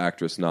best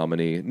actress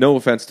nominee. No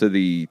offense to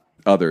the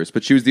others,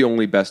 but she was the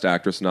only best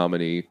actress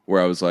nominee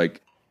where I was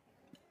like,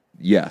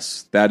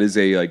 yes, that is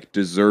a like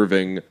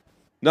deserving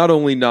not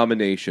only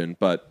nomination,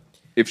 but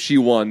if she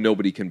won,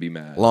 nobody can be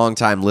mad.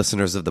 Longtime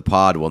listeners of the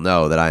pod will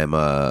know that I am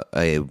a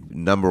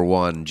number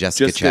one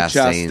Jessica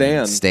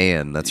Chastain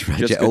stan. That's right.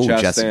 Jessica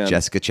Chastain.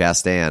 Jessica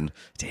Chastain.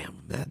 Damn,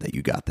 I'm mad that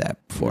you got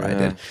that before I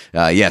did.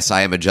 Yes,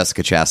 I am a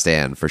Jessica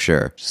Chastain for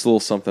sure. Just a little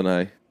something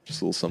I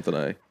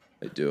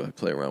do. I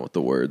play around with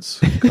the words,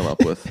 come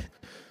up with.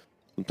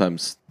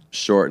 Sometimes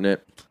shorten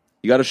it.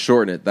 You got to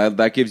shorten it.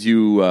 That gives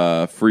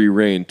you free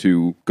reign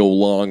to go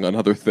long on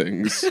other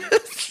things.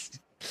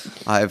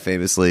 I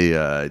famously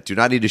do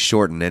not need to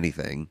shorten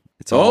anything.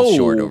 It's all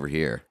short over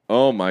here.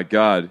 Oh my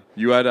God!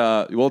 You had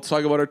well, let's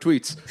talk about our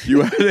tweets.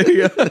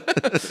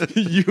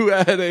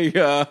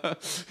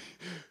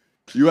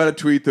 You had a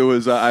tweet that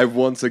was I've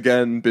once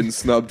again been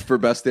snubbed for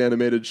best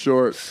animated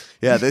short.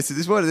 Yeah, this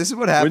is what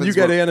happens When you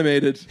get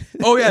animated.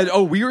 Oh yeah.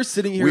 Oh, we were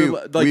sitting here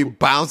we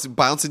bouncing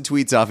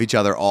tweets off each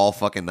other all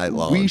fucking night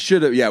long. We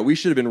should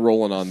have been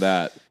rolling on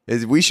that.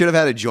 We should have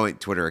had a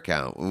joint Twitter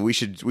account. We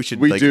should. We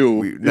like, do.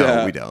 We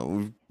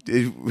don't.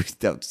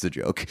 That's a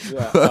joke.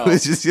 Yeah. I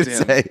was just gonna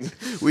damn.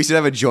 say we should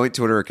have a joint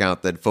Twitter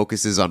account that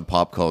focuses on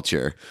pop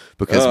culture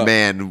because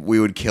man, we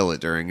would kill it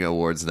during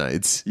awards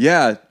nights.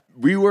 Yeah,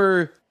 we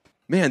were.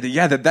 Man,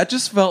 that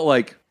just felt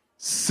like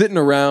sitting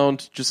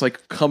around, just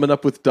like coming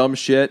up with dumb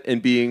shit and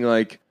being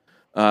like,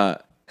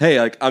 "Hey,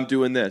 like I'm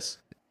doing this.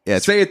 Yeah,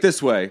 say it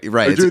this way,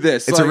 right? Or do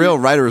this." It's a real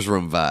writer's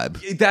room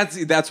vibe.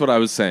 That's what I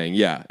was saying.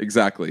 Yeah,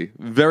 exactly.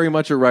 Very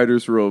much a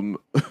writer's room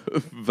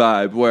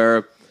vibe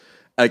where,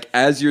 like,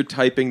 as you're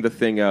typing the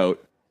thing out,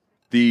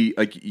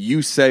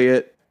 you say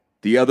it,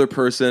 the other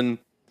person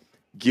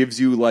gives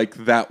you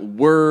like that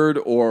word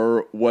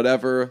or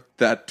whatever,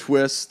 that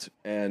twist,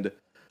 and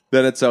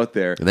then it's out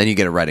there. And then you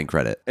get a writing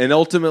credit. And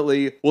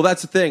ultimately, well,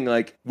 that's the thing.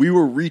 Like, we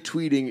were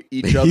retweeting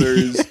each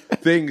other's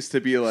things to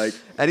be like,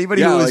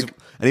 anybody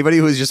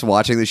who was just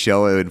watching the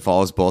show and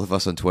follows both of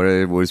us on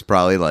Twitter was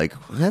probably like,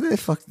 "How the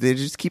fuck?" They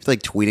just keep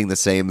like tweeting the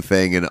same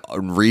thing and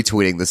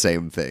retweeting the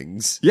same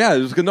things.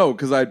 Yeah, no,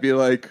 because I'd be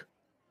like,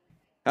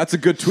 "That's a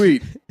good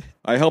tweet."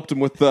 I helped him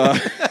with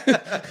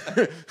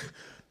that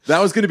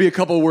was going to be a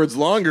couple words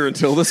longer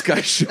until this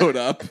guy showed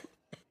up.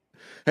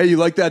 Hey, you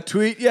like that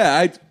tweet?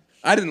 Yeah,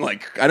 I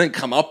didn't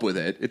come up with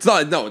it. It's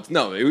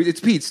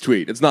Pete's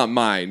tweet. It's not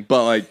mine.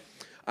 But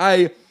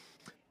I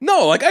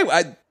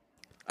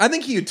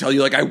think he would tell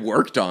you like I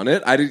worked on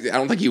it. I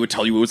don't think he would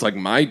tell you it was like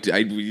my.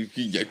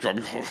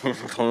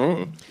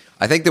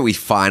 I think that we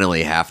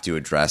finally have to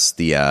address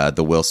the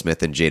Will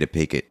Smith and Jada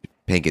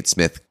Pinkett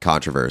Smith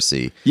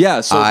controversy.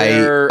 Yeah, so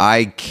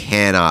I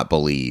cannot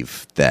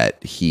believe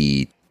that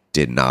he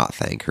did not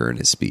thank her in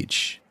his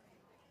speech.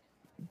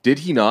 Did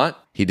he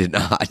not? He did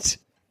not.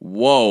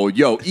 Whoa,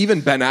 yo!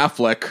 Even Ben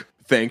Affleck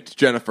thanked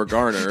Jennifer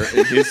Garner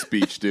in his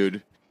speech,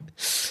 dude.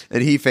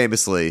 And he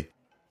famously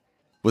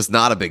was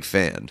not a big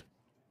fan.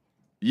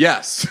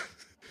 Yes.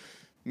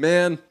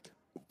 Man,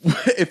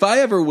 if I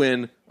ever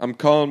win, I'm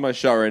calling my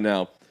shot right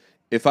now.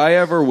 if I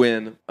ever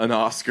win an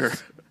Oscar,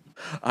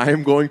 I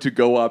am going to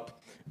go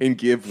up and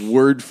give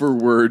word for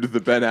word the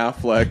Ben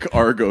Affleck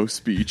Argo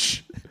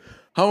speech.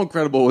 How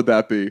incredible would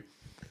that be?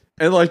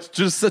 And like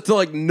just to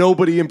like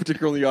nobody in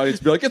particular in the audience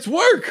be like, it's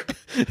work.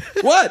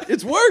 What?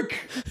 It's work.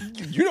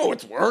 You know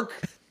it's work.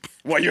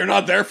 What, you're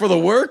not there for the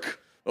work?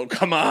 Oh,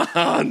 come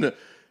on.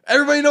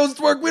 Everybody knows it's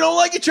work. We don't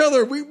like each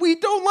other. We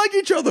don't like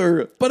each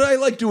other. But I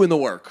like doing the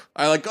work.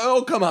 I like,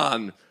 oh, come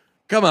on.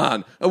 Come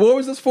on. What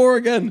was this for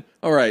again?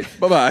 All right.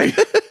 Bye-bye.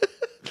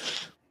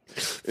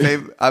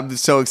 Babe, I'm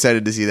so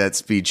excited to see that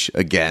speech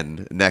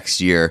again next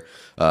year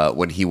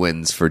when he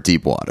wins for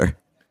Deepwater.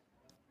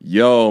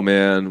 Yo,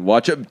 man,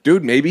 watch it,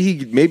 dude. Maybe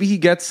he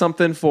gets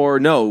something for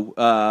it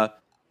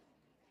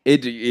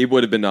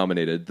would have been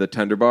nominated. The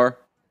Tender Bar,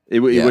 it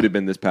would have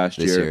been this past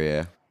This year. year,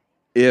 yeah.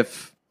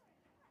 If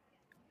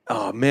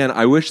oh man,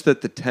 I wish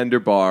that the Tender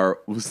Bar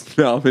was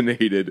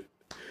nominated,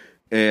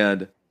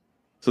 and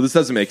so this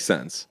doesn't make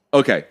sense.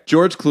 Okay,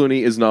 George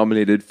Clooney is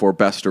nominated for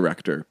Best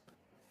Director,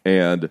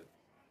 and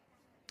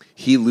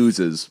he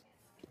loses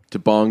to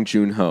Bong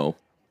Joon-ho,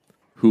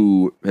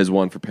 who has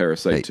won for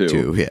Parasite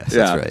 2. Yes,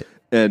 that's right.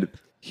 And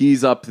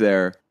he's up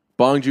there.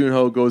 Bong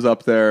Joon-ho goes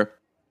up there.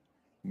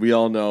 We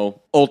all know,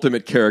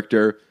 ultimate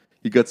character.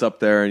 He gets up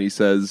there and he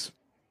says,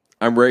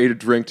 I'm ready to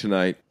drink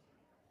tonight.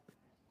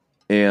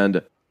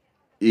 And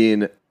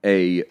in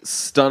a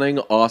stunning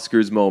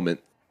Oscars moment,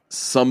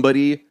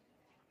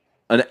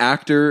 an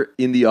actor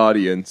in the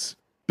audience,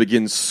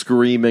 begins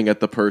screaming at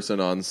the person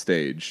on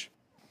stage.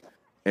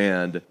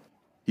 And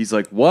he's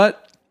like,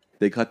 what?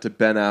 They cut to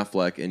Ben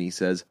Affleck and he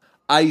says,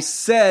 I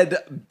said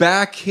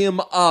back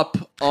him up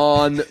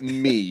on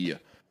me.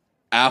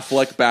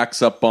 Affleck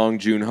backs up Bong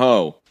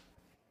Joon-ho.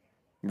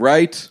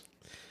 Right?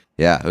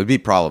 Yeah, it would be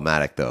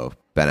problematic, though.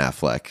 Ben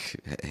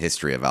Affleck,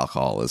 history of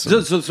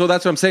alcoholism. So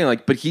that's what I'm saying.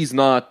 Like, but he's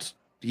not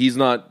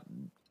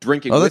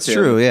drinking. Oh, with that's him.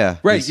 True. Yeah,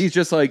 right. He's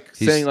just like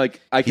saying like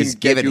I can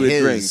get you a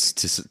drink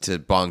to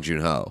Bong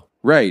Joon-ho.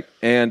 Right.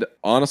 And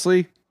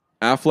honestly,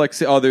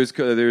 Affleck. Oh, there's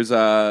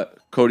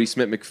Cody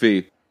Smith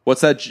McPhee.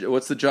 What's that?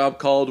 What's the job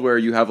called where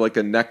you have like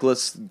a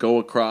necklace go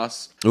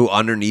across? Ooh,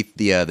 underneath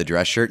the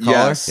dress shirt collar.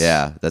 Yes.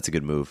 Yeah, that's a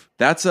good move.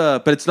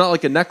 But it's not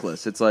like a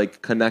necklace. It's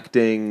like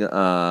connecting.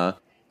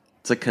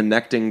 It's like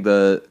connecting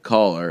the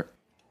collar.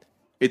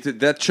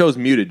 That show's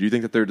muted. Do you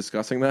think that they're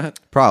discussing that?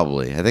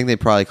 Probably. I think they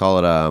probably call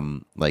it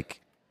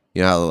like,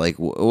 you know, like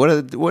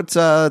what's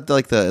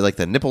like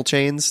the nipple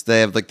chains.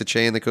 They have like the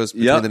chain that goes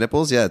between the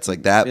nipples. Yeah, it's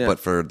like that, but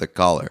for the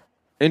collar.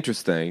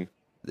 Interesting.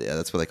 Yeah,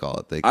 that's what they call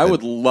it. I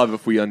would love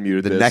if we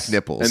unmuted the this. neck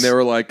nipples, and they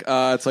were like,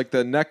 "It's like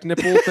the neck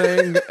nipple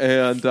thing."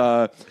 And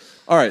all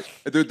right,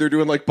 they're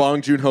doing like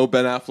Bong Joon-ho,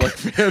 Ben Affleck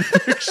fan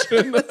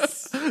fiction.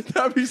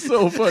 That'd be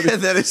so funny.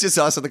 And then it's just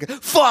us. Like,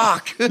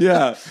 fuck.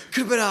 Yeah,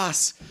 could have been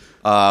us.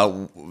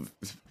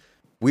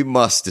 We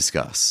must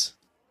discuss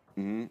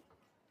the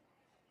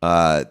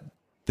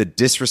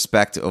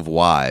disrespect of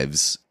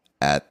wives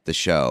at the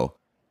show.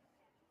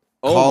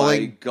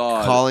 My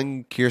God.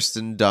 Calling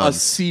Kirsten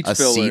Dunst a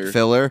seat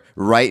filler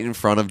right in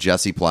front of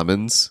Jesse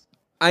Plemons.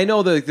 I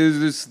know that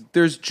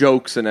there's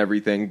jokes and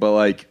everything, but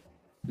like,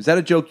 is that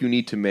a joke you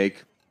need to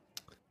make?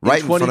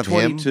 Right in front of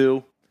him?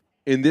 2022,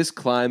 in this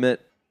climate,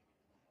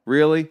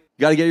 really? You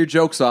got to get your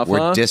jokes off, We're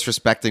huh?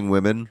 disrespecting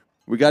women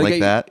We got to like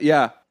get that?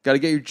 Yeah, got to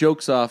get your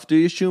jokes off. Do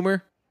you,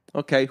 Schumer?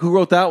 Okay, who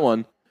wrote that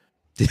one?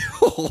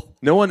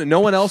 No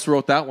one else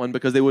wrote that one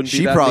because they wouldn't.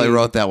 She probably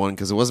wrote that one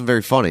because it wasn't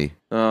very funny.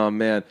 Oh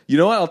man, you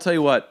know what? I'll tell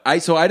you what. I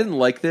didn't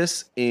like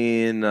this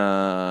in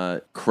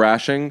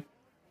Crashing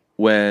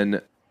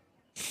when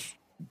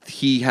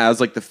he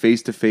has like the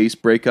face-to-face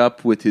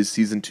breakup with his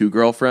season 2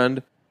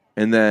 girlfriend,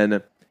 and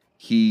then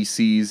he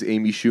sees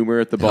Amy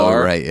Schumer at the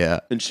bar. Oh, right,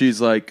 yeah. And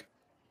she's like,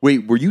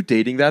 "Wait, were you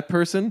dating that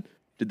person?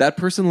 Did that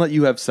person let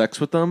you have sex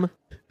with them?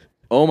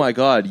 Oh my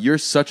God, you're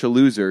such a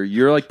loser.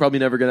 You're like probably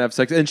never gonna have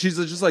sex." And she's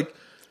just like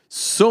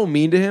so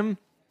mean to him.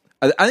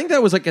 I think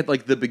that was like at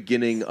like the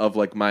beginning of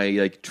like my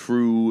like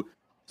true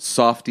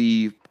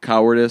softy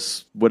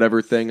cowardice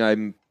whatever thing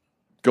I'm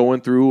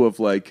going through of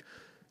like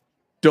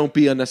don't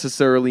be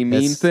unnecessarily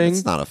mean thing.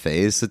 It's not a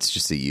phase. It's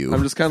just a you.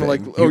 I'm just kind of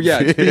like, oh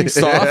yeah, being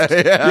soft.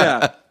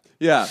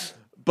 Yeah.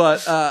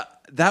 But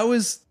I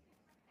was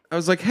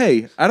like,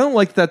 hey, I don't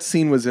like that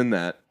scene was in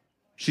that.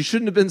 She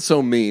shouldn't have been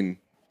so mean.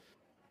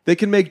 They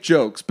can make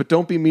jokes, but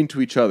don't be mean to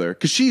each other.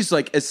 Because she's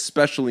like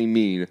especially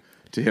mean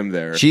to him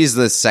there. She's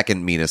the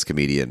second meanest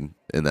comedian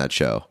in that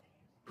show.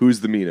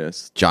 Who's the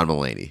meanest? John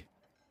Mulaney.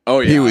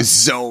 Oh yeah, he was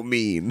so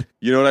mean.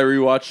 You know what I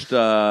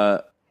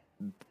rewatched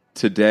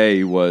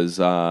today was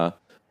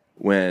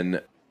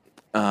when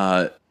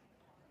Anthony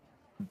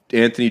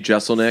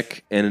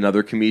Jeselnik and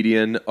another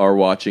comedian are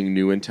watching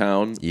New in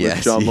Town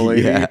with John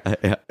Mulaney,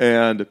 yeah.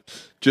 and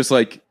just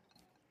like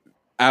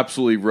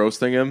absolutely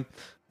roasting him.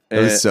 It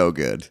was so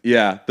good.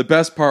 Yeah, the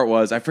best part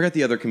was I forget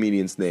the other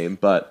comedian's name,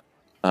 but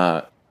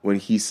when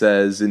he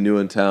says in New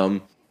in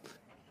Town,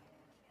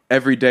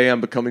 "Every day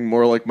I'm becoming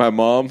more like my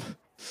mom,"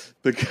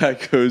 the guy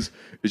goes,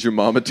 "Is your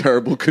mom a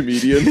terrible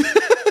comedian?"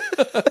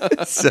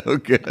 So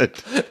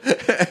good.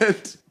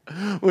 And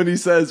when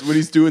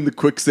he's doing the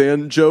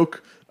quicksand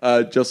joke,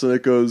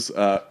 Jeselnik goes,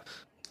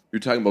 "You're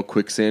talking about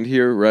quicksand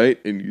here, right?"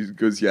 And he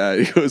goes, "Yeah."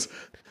 He goes,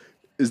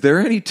 "Is there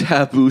any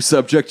taboo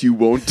subject you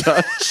won't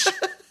touch?"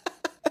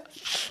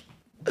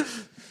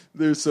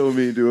 They're so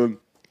mean to him.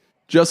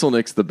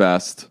 Jeselnik's the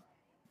best,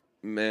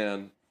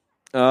 man.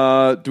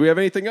 Do we have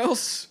anything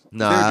else?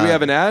 Nah. Do we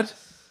have an ad?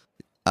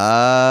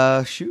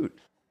 Shoot.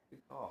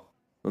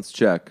 Let's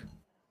check.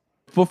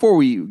 Before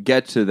we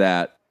get to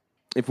that,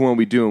 when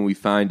we do and we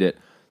find it,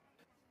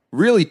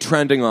 really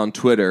trending on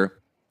Twitter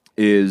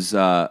is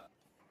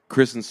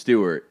Kristen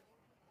Stewart.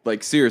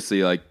 Like,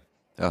 seriously, like...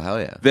 Oh, hell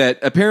yeah. That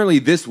apparently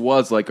this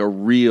was like a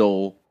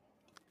real,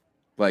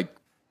 like,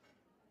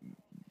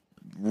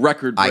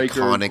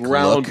 record-breaker, iconic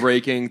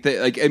groundbreaking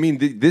thing. Like, I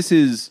mean, this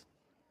is...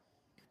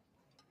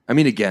 I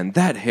mean, again,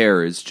 that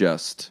hair is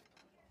just...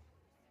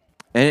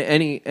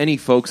 Any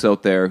folks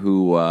out there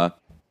who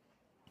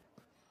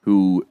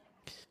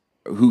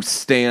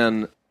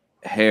stan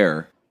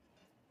hair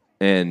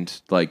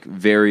and like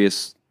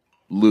various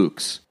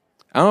looks.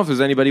 I don't know if there's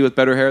anybody with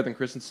better hair than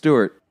Kristen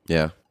Stewart.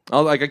 Yeah.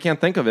 I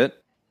can't think of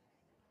it.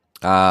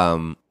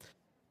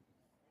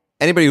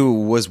 Anybody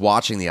who was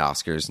watching the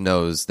Oscars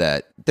knows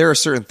that there are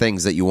certain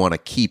things that you want to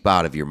keep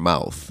out of your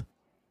mouth,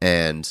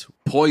 and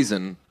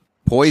Poison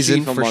poison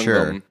chief for among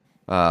sure.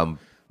 them.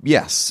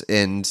 Yes,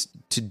 and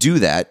to do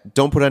that,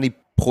 don't put any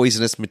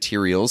poisonous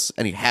materials,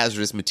 any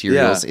hazardous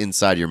materials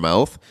inside your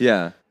mouth.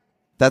 Yeah.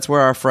 That's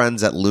where our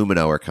friends at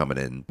Lumino are coming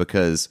in,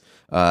 because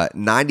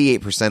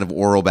 98% of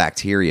oral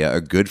bacteria are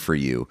good for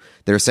you.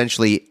 They're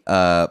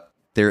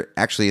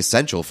actually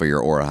essential for your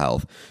oral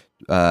health.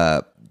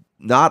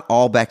 Not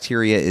all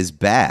bacteria is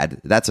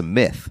bad. That's a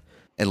myth.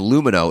 And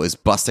Lumino is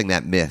busting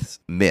that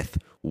myth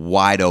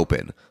wide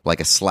open, like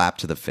a slap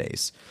to the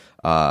face.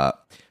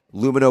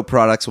 Lumino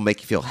products will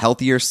make you feel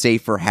healthier,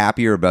 safer,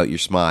 happier about your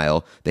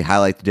smile. They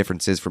highlight the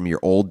differences from your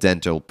old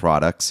dental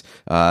products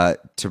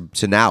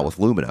to now with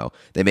Lumino.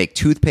 They make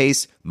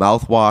toothpaste,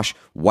 mouthwash,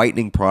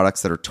 whitening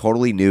products that are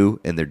totally new,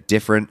 and they're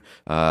different.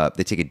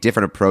 They take a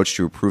different approach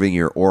to improving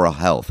your oral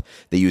health.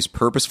 They use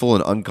purposeful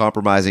and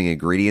uncompromising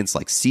ingredients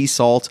like sea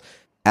salt,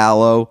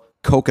 aloe,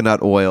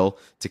 coconut oil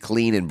to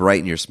clean and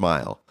brighten your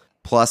smile.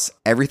 Plus,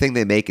 everything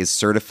they make is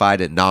certified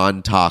and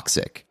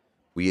non-toxic.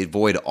 We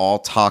avoid all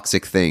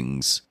toxic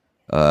things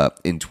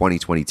in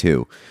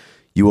 2022.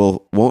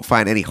 You won't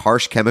find any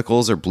harsh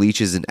chemicals or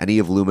bleaches in any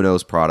of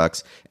Lumino's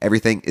products.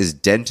 Everything is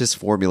dentist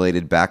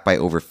formulated, backed by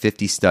over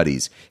 50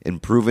 studies,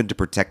 and proven to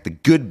protect the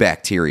good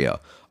bacteria,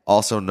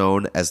 also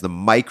known as the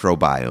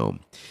microbiome.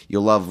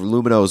 You'll love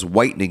Lumino's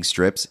whitening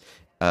strips.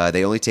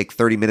 They only take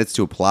 30 minutes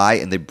to apply,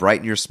 and they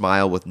brighten your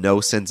smile with no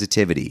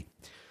sensitivity.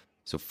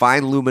 So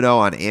find Lumino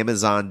on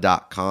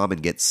Amazon.com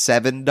and get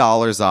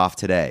 $7 off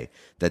today.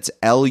 That's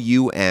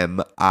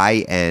Lumineux.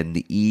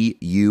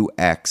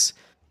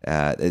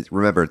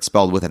 Remember, it's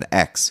spelled with an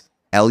X.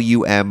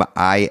 Lumineux.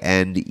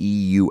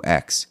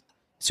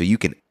 So you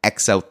can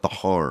X out the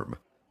harm.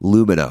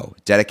 Lumino,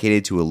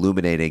 dedicated to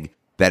illuminating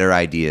better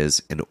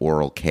ideas in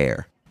oral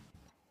care.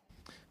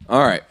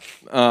 All right.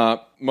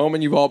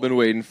 Moment you've all been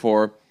waiting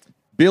for.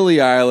 Billie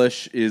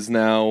Eilish is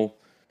now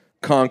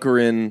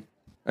conquering.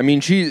 I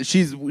mean,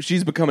 she's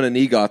becoming an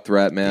EGOT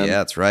threat, man. Yeah,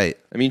 that's right.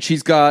 I mean,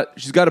 she's got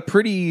a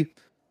pretty.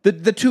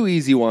 The two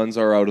easy ones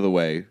are out of the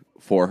way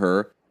for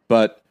her,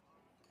 but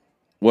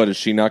what is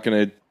she not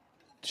gonna?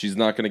 She's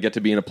not gonna get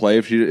to be in a play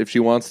if she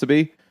wants to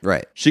be.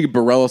 Right. She could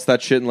Bareilles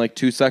that shit in like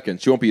 2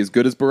 seconds. She won't be as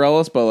good as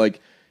Bareilles, but like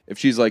if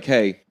she's like,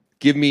 hey,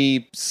 give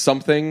me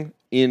something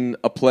in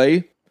a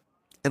play,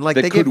 and like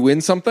that could win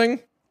something.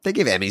 They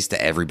give Emmys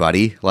to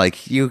everybody. Like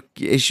she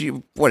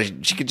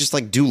could just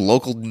like do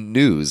local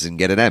news and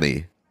get an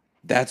Emmy.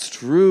 That's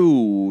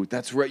true.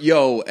 That's right.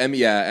 Yo,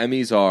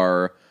 Emmys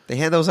are. They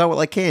hand those out with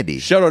like candy.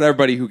 Shout out to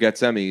everybody who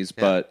gets Emmys,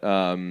 but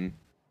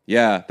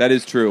yeah, that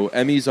is true.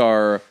 Emmys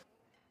are.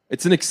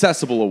 It's an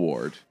accessible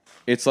award.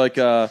 It's like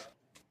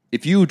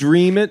if you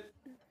dream it,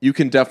 you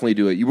can definitely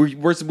do it.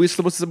 We're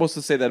supposed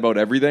to say that about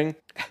everything,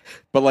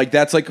 but like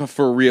that's like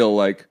for real.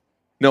 Like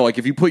no, like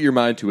if you put your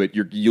mind to it,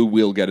 you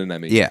will get an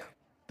Emmy. Yeah.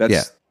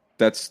 That's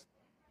facts.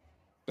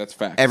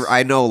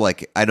 I know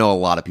a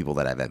lot of people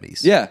that have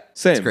Emmys. Yeah,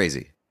 same. It's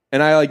crazy.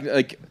 And I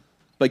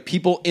like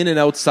people in and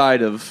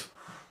outside of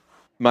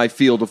my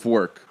field of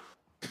work.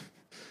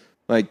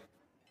 Like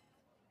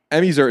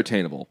Emmys are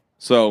attainable.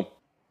 So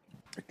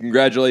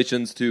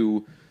congratulations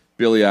to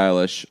Billie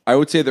Eilish. I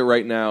would say that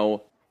right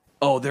now.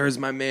 Oh, there's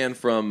my man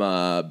from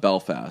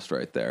Belfast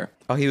right there.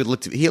 Oh, he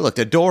looked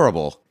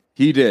adorable.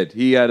 He did.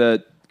 He had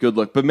a good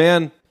look. But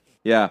man,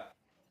 yeah.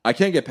 I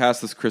can't get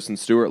past this Kristen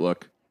Stewart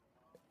look.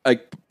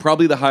 Like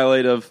probably the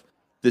highlight of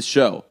this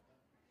show.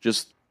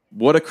 Just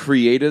what a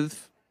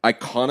creative,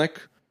 iconic.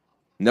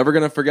 Never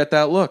gonna forget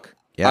that look.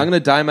 Yeah. I'm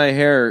gonna dye my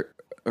hair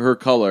her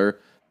color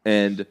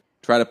and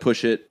try to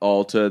push it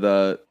all to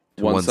the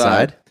one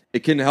side.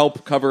 It can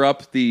help cover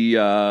up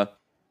the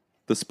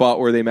spot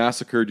where they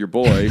massacred your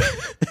boy.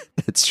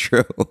 It's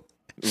true,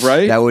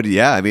 right? That would,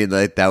 yeah. I mean,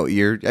 like that.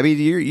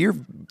 You're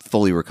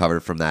fully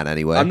recovered from that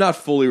anyway. I'm not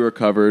fully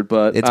recovered,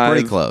 but it's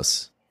pretty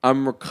close.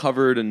 I'm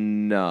recovered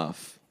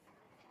enough.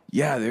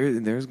 Yeah,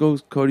 there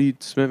goes Cody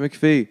Smith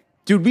McPhee.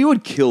 Dude, we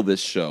would kill this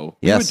show.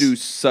 We would do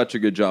such a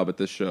good job at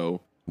this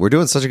show. We're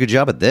doing such a good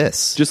job at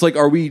this. Just like,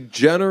 are we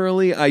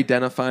generally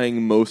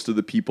identifying most of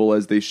the people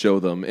as they show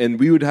them? And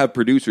we would have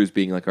producers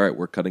being like, all right,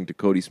 we're cutting to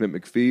Cody Smith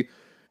McPhee.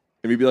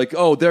 And we'd be like,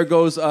 oh, there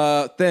goes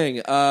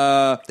thing.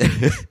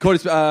 Cody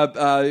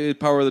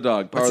Power of the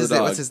Dog. Power of the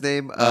Dog. What's his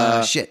name?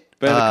 Shit.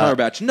 Benedict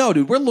Cumberbatch. No,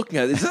 dude, we're looking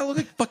at it. Does that look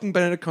like fucking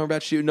Benedict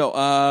Cumberbatch shoe? No.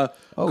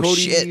 Cody,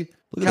 shit.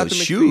 Look at Captain those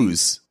McPhee.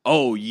 shoes.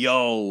 Oh,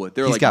 yo.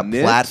 They're He's like got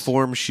knit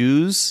platform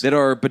shoes. that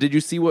are, but did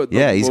you see what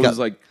He's what got was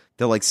like?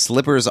 They're like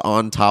slippers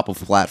on top of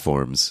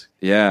platforms.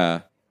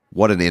 Yeah.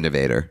 What an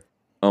innovator.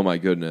 Oh my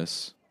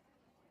goodness.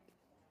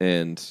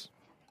 And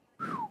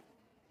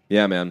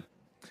yeah, man.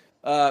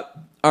 All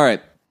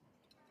right.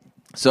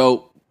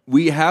 So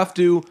we have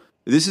to.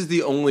 This is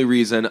the only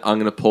reason I'm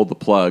going to pull the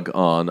plug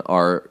on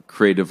our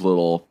creative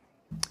little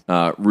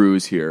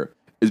ruse here,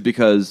 is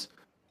because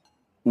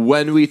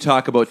when we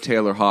talk about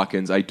Taylor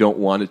Hawkins, I don't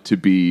want it to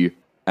be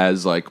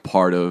as like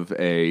part of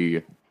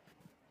a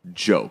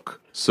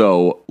joke.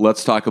 So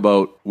let's talk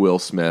about Will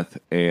Smith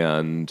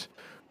and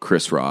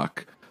Chris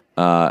Rock.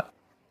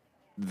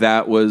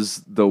 That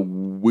was the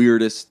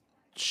weirdest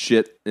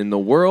shit in the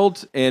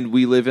world, and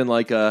we live in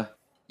like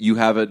you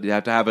have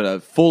to have a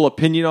full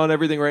opinion on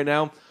everything right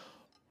now.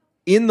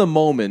 In the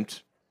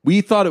moment,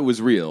 we thought it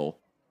was real.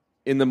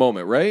 In the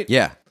moment, right?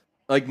 Yeah.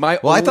 Like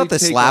I thought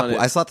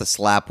the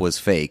slap was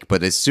fake,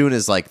 but as soon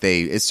as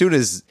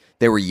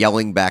they were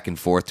yelling back and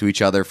forth to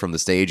each other from the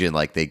stage and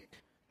like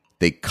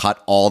they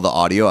cut all the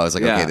audio, I was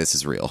like, okay, this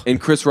is real. And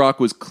Chris Rock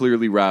was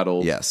clearly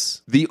rattled.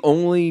 Yes. The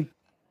only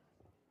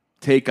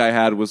take I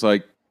had was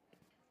like,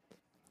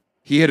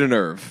 he hit a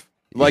nerve.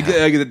 Like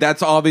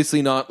that's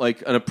obviously not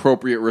like an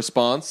appropriate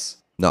response.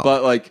 No.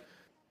 But like,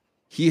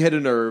 he hit a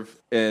nerve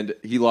and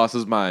he lost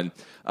his mind.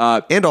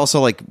 And also,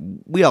 like,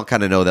 we all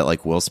kind of know that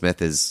like Will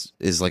Smith is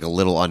like a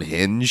little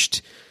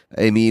unhinged.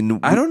 I mean,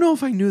 I don't know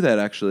if I knew that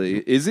actually.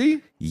 Is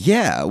he?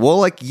 Yeah. Well,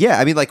 like, yeah.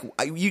 I mean, like,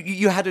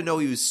 you had to know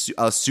he was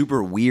a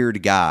super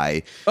weird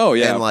guy. Oh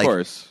yeah, and, like, of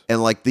course.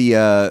 And like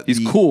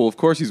he's cool. Of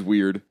course, he's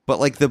weird. But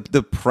like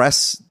the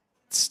press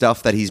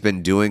stuff that he's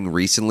been doing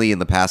recently in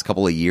the past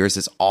couple of years,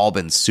 it's all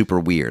been super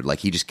weird. Like,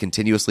 he just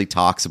continuously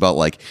talks about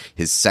like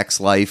his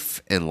sex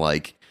life and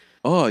like.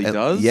 Oh, he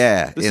does?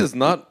 Yeah. This is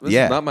not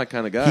my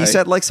kind of guy. He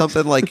said like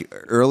something like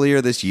earlier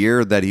this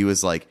year that he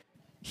was like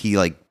he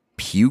like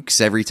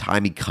pukes every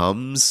time he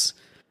comes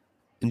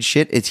and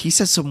shit. He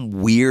says some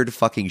weird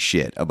fucking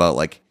shit about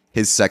like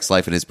his sex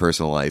life and his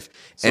personal life.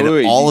 And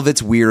all of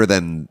it's weirder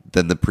than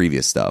the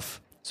previous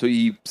stuff. So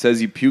he says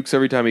he pukes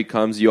every time he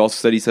comes. You also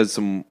said he says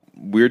some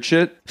weird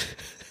shit?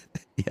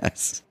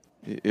 Yes.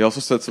 He also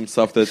said some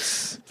stuff that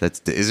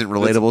isn't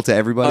relatable to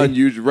everybody.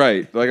 Unusual,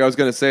 right? Like I was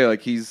gonna say,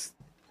 like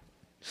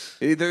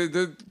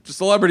they're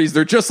celebrities.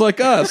 They're just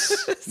like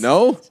us.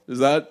 No, is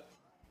that?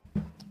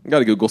 I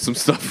gotta Google some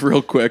stuff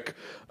real quick.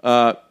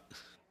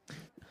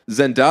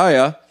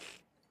 Zendaya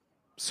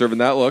serving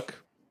that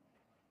look.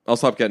 I'll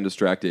stop getting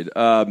distracted.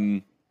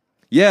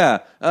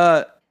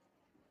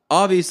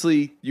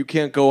 Obviously, you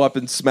can't go up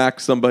and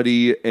smack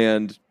somebody,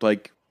 and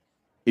like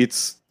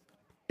it's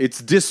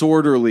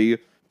disorderly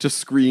to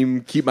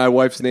scream, "Keep my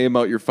wife's name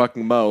out your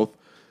fucking mouth,"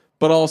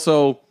 but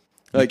also.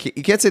 Like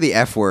you can't say the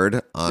F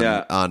word on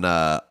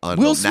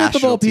Will Smith national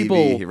of all TV,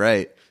 people.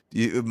 right?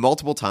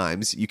 Multiple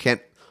times. You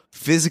can't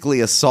physically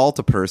assault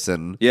a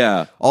person.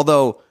 Yeah.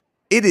 Although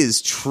it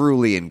is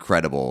truly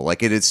incredible.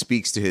 Like it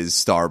speaks to his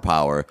star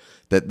power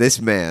that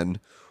this man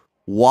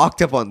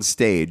walked up on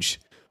stage,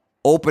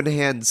 open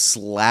hand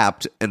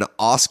slapped an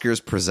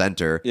Oscars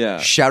presenter,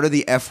 shouted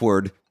the F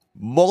word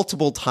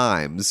multiple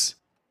times.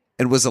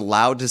 And was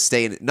allowed to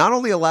stay not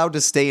only allowed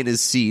to stay in his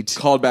seat,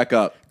 called back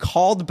up.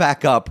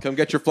 Come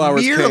get your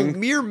flowers, King.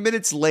 Mere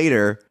minutes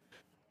later,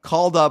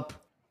 called up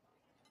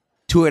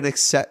to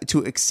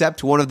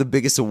accept one of the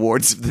biggest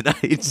awards of the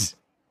night.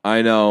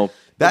 I know.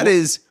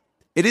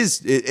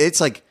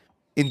 It's like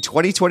in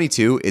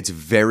 2022, it's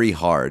very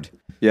hard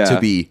to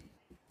be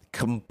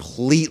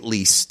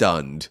completely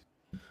stunned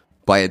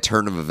by a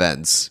turn of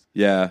events.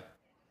 Yeah.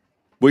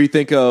 What do you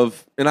think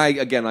of? And I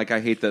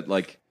hate that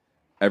like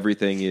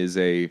everything is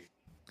a.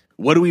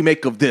 What do we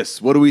make of this?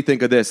 What do we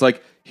think of this?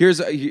 Like, here's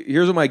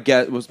what my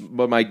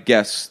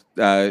guess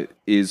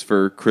is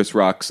for Chris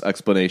Rock's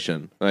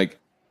explanation. Like,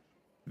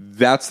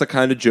 that's the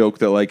kind of joke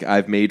that like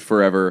I've made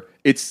forever.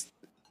 It's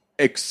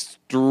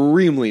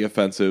extremely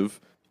offensive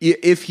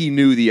if he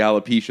knew the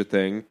alopecia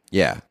thing.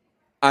 Yeah,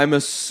 I'm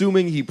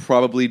assuming he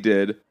probably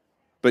did,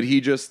 but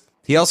he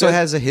also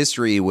has a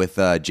history with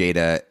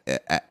Jada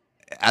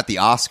at the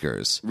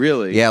Oscars.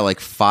 Really? Yeah, like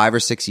 5 or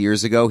 6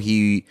 years ago,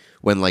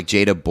 when like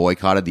Jada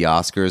boycotted the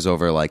Oscars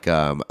over like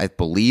I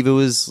believe it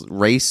was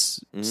race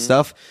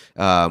stuff,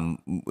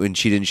 when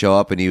she didn't show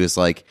up, and he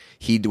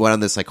went on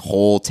this like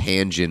whole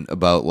tangent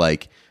about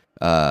like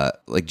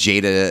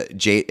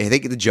Jada. I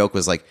think the joke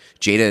was like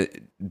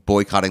Jada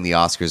boycotting the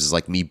Oscars is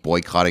like me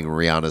boycotting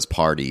Rihanna's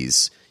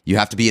parties. you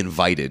have to be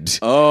invited.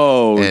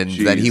 Oh, and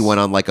then he jeez. went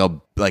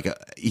on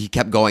he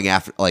kept going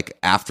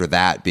after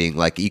that, being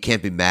like, you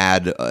can't be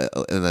mad,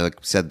 and then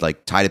said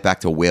like tied it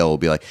back to Will,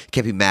 be like, you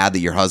can't be mad that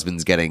your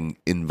husband's getting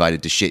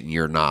invited to shit and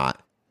you're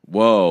not.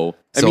 Whoa.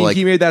 So, I mean, like-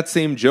 he made that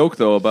same joke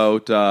though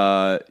about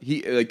he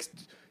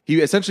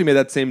essentially made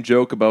that same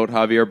joke about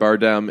Javier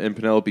Bardem and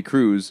Penelope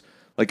Cruz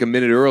like a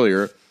minute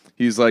earlier.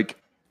 He's like,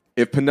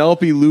 if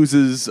Penelope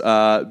loses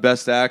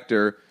Best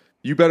Actor,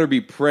 you better be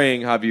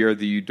praying, Javier,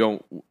 that you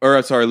don't,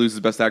 or sorry, loses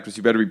Best Actress.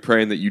 You better be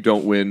praying that you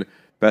don't win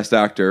Best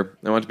Actor.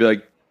 I want to be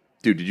like,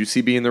 dude, did you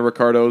see Being the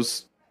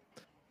Ricardos?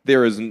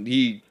 There is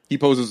he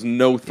poses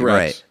no threat.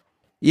 Right.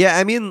 Yeah,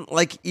 I mean,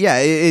 like, yeah,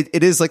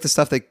 it is like the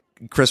stuff that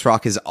Chris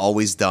Rock has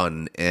always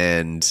done,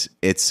 and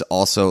it's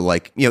also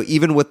like, you know,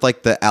 even with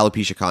like the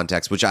alopecia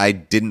context, which I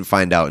didn't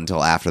find out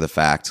until after the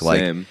fact, like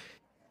Same.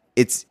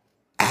 it's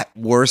at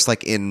worst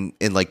like in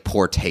like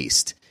poor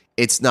taste.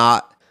 It's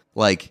not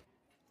like,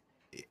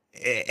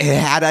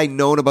 had I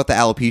known about the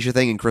alopecia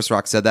thing and Chris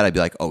Rock said that, I'd be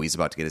like, oh, he's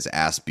about to get his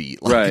ass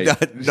beat. Like,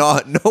 Right.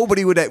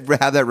 nobody would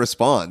have that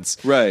response.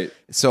 Right.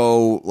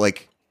 So,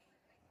 like,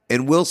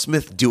 and Will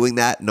Smith doing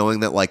that,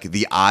 knowing that, like,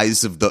 the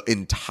eyes of the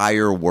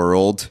entire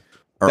world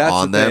are That's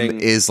on the them thing.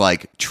 is,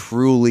 like,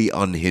 truly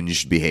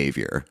unhinged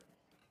behavior.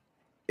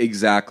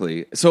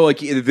 Exactly. So like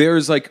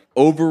there's like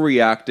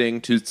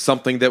overreacting to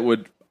something that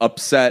would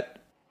upset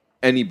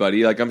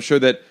anybody. Like I'm sure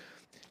that,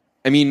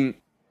 I mean,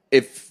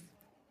 if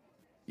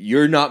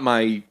you're not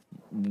my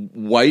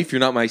wife, you're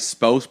not my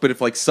spouse, but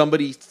if like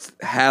somebody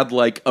had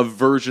like a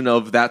version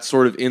of that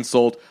sort of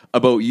insult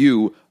about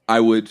you,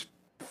 I would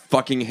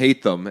fucking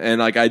hate them. And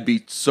like I'd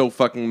be so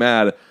fucking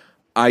mad.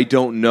 I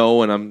don't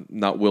know, and I'm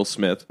not Will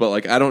Smith, but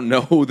like I don't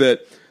know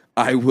that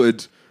I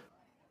would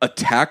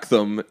attack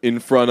them in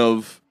front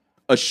of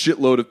a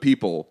shitload of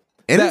people.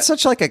 And it's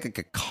such like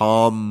a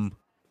calm,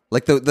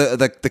 like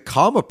the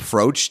calm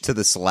approach to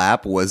the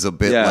slap was a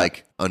bit Yeah.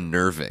 like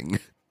unnerving.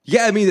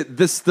 Yeah, I mean,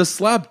 the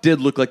slap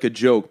did look like a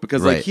joke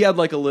because like Right. he had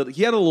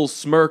a little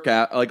smirk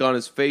like on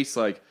his face,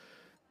 like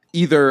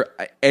either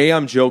A,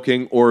 I'm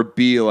joking, or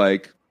B,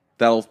 like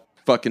that'll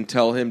fucking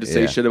tell him to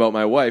say Yeah. shit about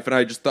my wife. And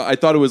I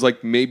thought it was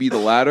like maybe the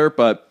latter,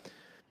 but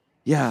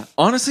yeah,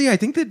 honestly, I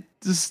think that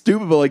this is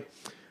stupid. But like,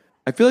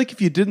 I feel like if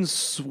you didn't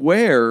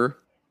swear,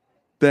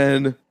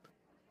 then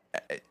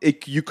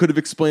you could have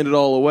explained it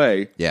all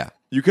away. Yeah.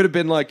 You could have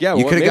been like, yeah,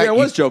 well, coulda maybe I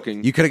was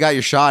joking. You could have got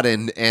your shot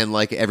in, and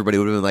like everybody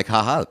would have been like,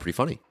 haha, that's pretty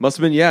funny. Must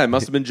have been, yeah, it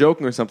must have been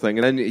joking or something.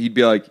 And then he'd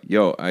be like,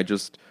 yo, I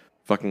just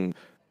fucking,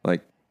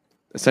 like,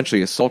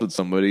 essentially assaulted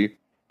somebody.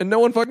 And no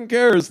one fucking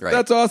cares. Right.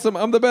 That's awesome.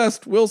 I'm the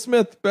best. Will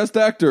Smith, best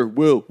actor.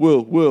 Will.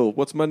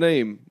 What's my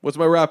name? What's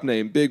my rap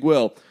name? Big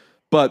Will.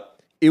 But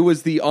it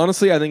was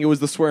honestly, I think it was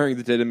the swearing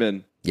that did him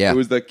in. Yeah. It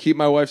was the keep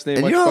my wife's name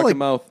And like you know, fucking like,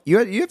 mouth. you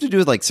have to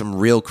do like some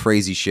real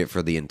crazy shit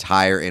for the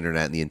entire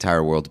internet and the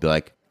entire world to be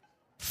like,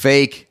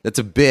 fake, that's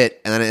a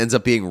bit, and then it ends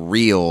up being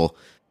real,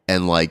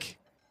 and like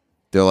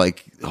they're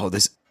like, oh,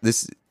 this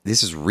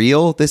is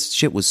real. This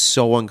shit was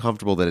so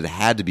uncomfortable that it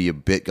had to be a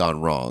bit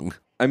gone wrong.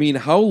 I mean,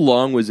 how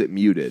long was it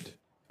muted?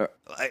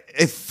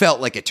 It felt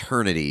like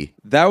eternity.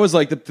 That was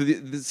like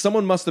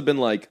someone must have been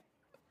like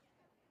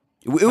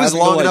It was Having to,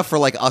 long like, enough for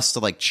like us to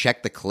like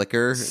check the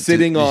clicker,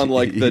 sitting on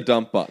like the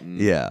dump button.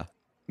 yeah.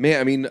 Man,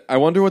 I mean, I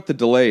wonder what the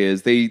delay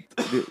is. The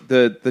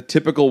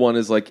typical one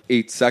is like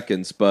 8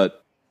 seconds,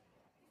 but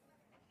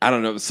I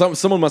don't know.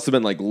 Someone must have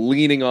been like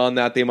leaning on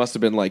that. They must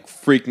have been like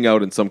freaking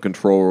out in some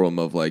control room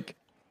of like,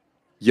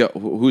 yo,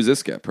 who's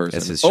this guy person?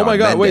 This is Oh my Shawn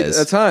god, wait, Mendes.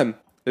 that's time.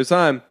 It's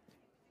time.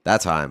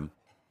 That time.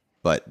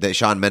 But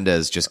Shawn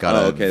Mendes just got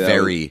Okay, that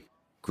very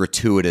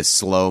gratuitous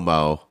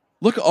slow-mo.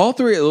 Look, all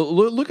three.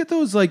 Look at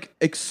those like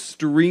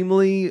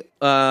extremely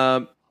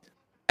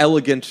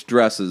elegant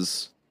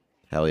dresses.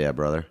 Hell yeah,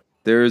 brother.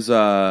 There's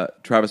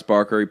Travis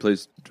Barker. He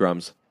plays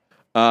drums.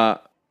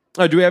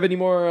 Do we have any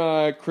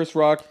more Chris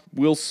Rock,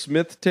 Will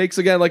Smith takes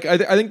again? Like, I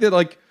think that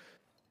like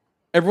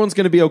everyone's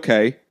going to be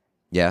okay.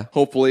 Yeah.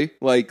 Hopefully,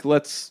 like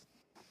let's.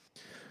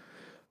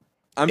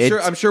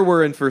 I'm sure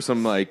we're in for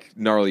some like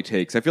gnarly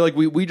takes. I feel like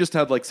we just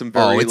had like some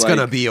very. Oh, it's like,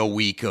 gonna be a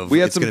week of. We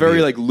had it's some gonna very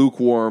be- like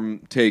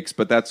lukewarm takes,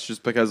 but that's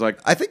just because like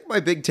I think my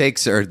big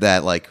takes are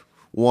that like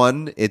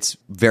one, it's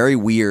very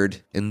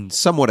weird and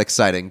somewhat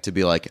exciting to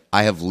be like,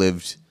 I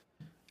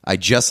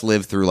just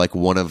lived through like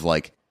one of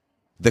like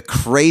the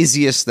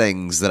craziest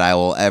things that I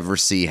will ever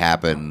see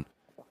happen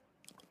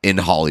in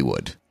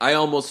Hollywood. I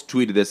almost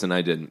tweeted this and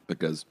I didn't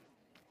because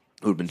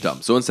it would have been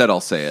dumb. So instead,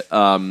 I'll say it.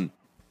 I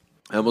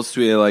almost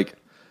tweeted like,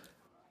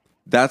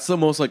 that's the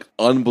most like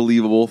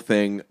unbelievable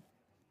thing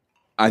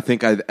I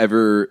think I've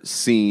ever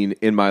seen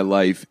in my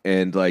life.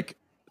 And like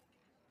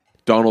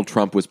Donald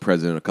Trump was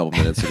president a couple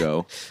minutes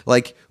ago.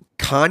 Like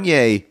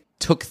Kanye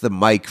took the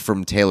mic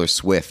from Taylor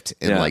Swift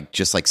and Yeah. like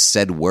just like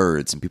said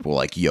words, and people were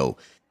like, yo,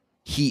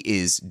 he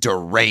is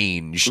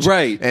deranged.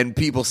 Right. And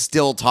people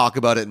still talk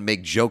about it and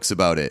make jokes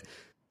about it.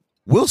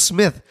 Will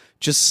Smith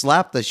just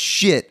slapped the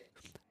shit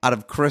out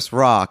of Chris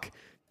Rock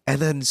and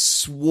then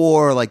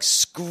swore, like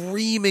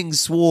screaming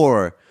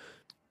swore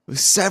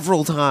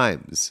several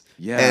times.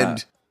 Yeah.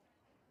 And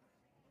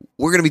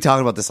we're gonna be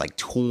talking about this like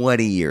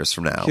 20 years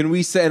from now. Can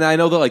we say? And I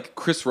know that like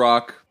Chris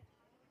Rock,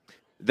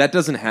 that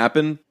doesn't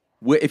happen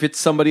if it's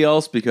somebody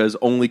else because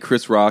only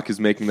Chris Rock is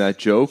making that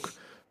joke.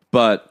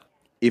 But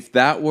if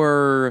that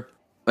were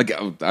like,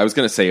 I was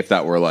gonna say if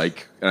that were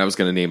like, and I was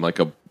gonna name like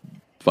a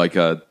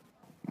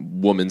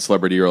woman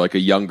celebrity or like a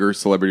younger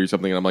celebrity or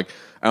something, and I'm like,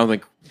 I don't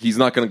think he's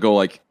not gonna go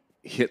like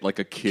hit like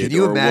a kid. Can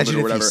you or imagine a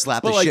woman or if whatever. he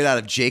slapped But, the like, shit out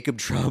of Jacob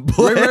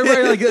Tremblay?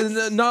 right.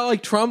 Like not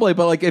like Tremblay,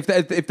 but like if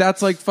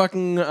that's like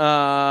fucking.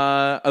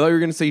 I thought you were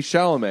gonna say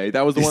Chalamet.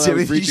 That was the one I was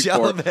Timothy reaching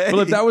for. Chalamet. But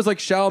if that was like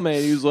Chalamet,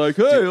 and he was like,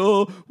 "Hey,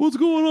 what's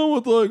going on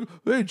with like,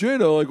 hey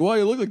Jada, like why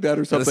you look like that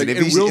or something?"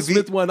 Listen, and Will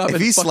Smith went up if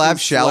and he fucking slapped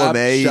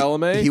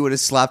Chalamet, He he would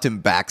have slapped him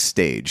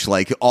backstage,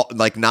 like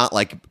not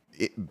like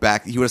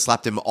back. He would have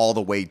slapped him all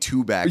the way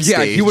to backstage.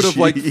 Yeah, he would have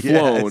like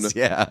flown. Yes,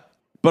 yeah.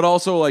 But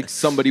also like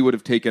somebody would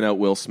have taken out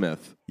Will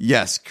Smith.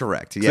 Yes,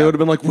 correct. They Yeah. would have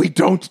been like, we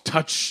don't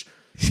touch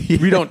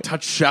Chalamet. We don't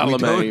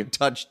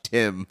touch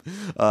Tim.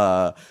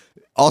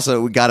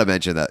 Also, we got to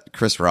mention that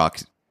Chris Rock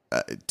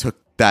took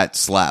that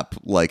slap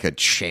like a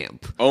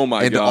champ. Oh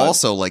my and God.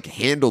 also like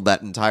handled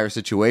that entire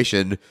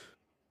situation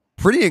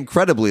pretty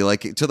incredibly,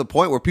 like to the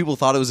point where people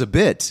thought it was a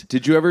bit.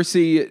 Did you ever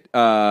see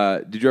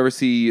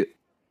The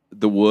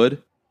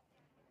Wood?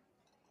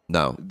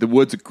 No. The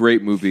Wood's a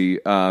great movie.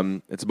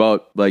 It's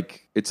about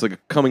like it's like a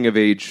coming of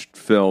age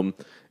film,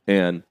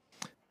 and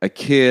a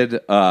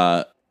kid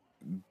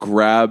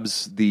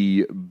grabs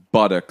the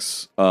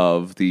buttocks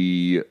of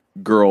the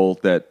girl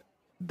that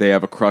they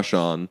have a crush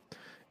on,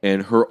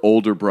 and her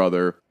older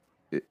brother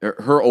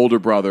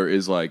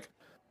is like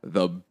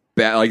the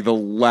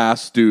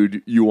last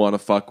dude you want to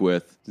fuck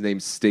with. His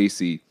name's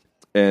Stacy,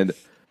 and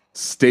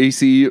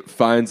Stacy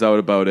finds out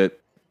about it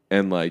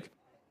and like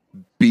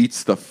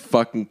beats the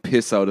fucking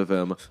piss out of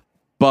him,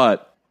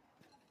 but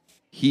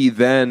he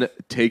then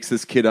takes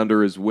this kid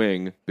under his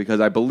wing because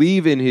I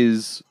believe in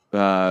his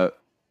the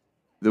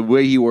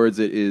way he words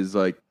it is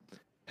like,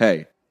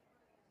 "Hey,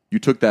 you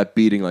took that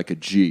beating like a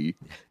G."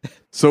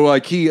 So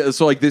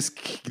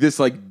this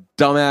like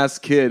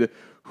dumbass kid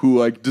who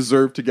like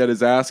deserved to get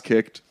his ass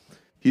kicked,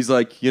 he's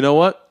like, "You know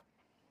what?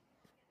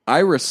 I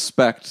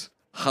respect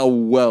how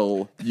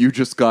well you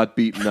just got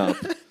beaten up."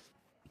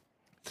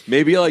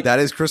 Maybe like That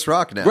is Chris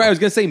Rock now. right. I was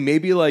gonna say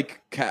maybe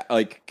like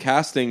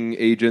casting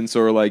agents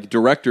or like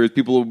directors,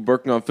 people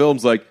working on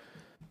films, like,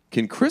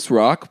 can Chris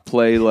Rock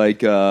play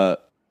like a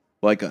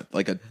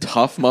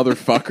tough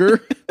motherfucker?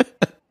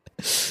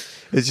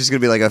 It's just going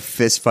to be like a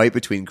fist fight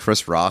between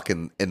Chris Rock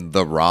and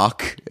The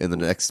Rock in the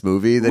next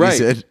movie that right. he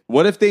said.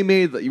 What if they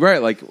made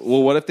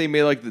what if they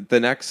made like the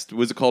next,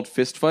 was it called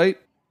Fist Fight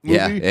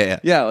movie?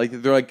 Yeah. Like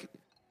they're like,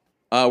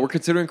 we're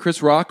considering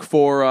Chris Rock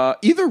for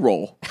either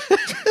role.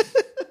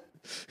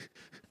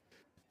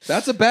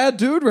 That's a bad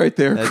dude right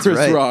there, That's Chris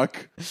right.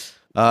 Rock.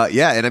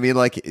 Yeah, and I mean,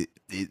 like,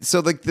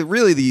 so like the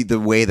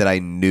way that I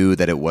knew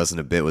that it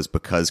wasn't a bit was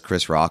because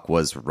Chris Rock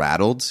was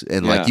rattled,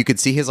 and Yeah. like you could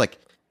see his like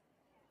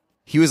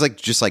he was like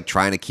just like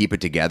trying to keep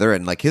it together,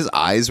 and like his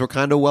eyes were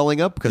kind of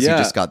welling up because Yeah.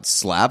 he just got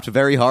slapped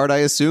very hard, I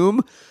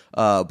assume.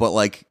 But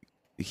like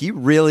he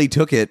really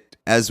took it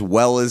as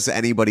well as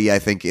anybody I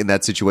think in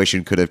that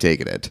situation could have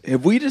taken it.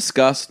 Have we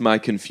discussed my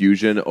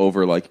confusion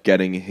over like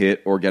getting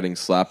hit or getting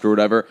slapped or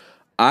whatever?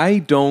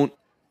 I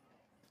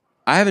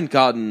haven't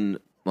gotten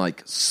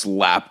like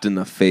slapped in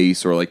the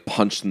face or like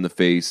punched in the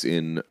face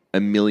in a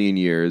million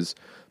years,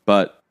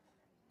 but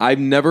I've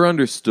never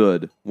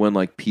understood when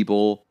like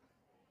people,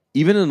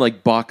 even in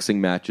like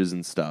boxing matches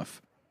and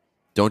stuff,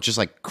 Don't just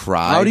like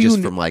cry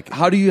just from like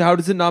how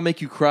does it not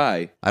make you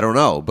cry? I don't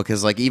know,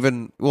 because like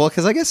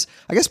because I guess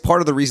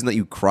part of the reason that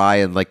you cry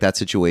in like that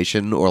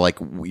situation or like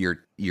your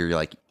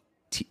like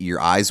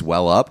your eyes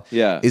well up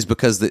is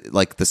because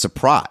the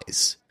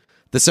surprise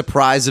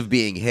of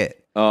being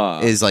hit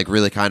is like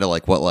really kind of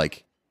like what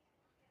like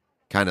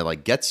kind of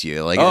like gets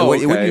you like okay.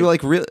 when you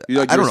like really You're,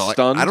 like, I don't you're know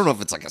stunned? I don't know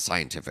if it's like a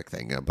scientific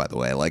thing by the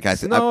way like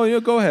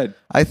Go ahead.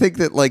 I think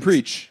that like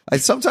Preach.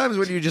 sometimes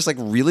when you're just like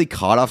really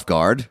caught off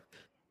guard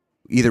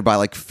either by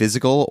like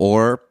physical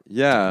or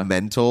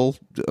mental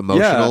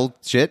emotional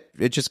shit,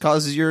 it just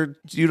causes you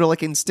to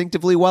like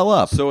instinctively well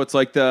up. So it's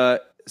like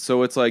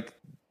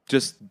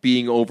just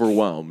being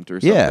overwhelmed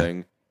or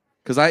something.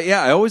 Because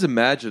I always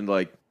imagined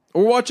like,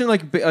 or watching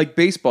like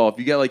baseball, if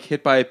you get like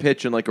hit by a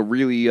pitch in like a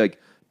really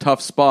like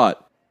tough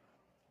spot,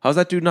 how's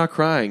that dude not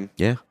crying?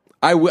 Yeah,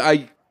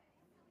 I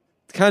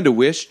kind of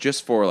wish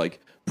just for like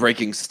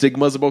breaking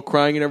stigmas about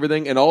crying and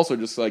everything, and also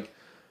just like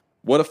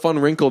what a fun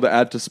wrinkle to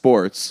add to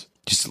sports.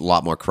 just a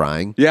lot more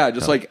crying. Yeah,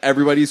 just like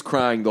everybody's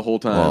crying the whole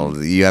time.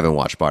 Well, you haven't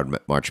watched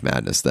March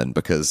Madness then,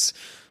 because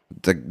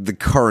the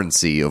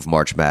currency of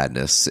March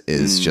Madness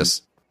is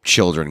just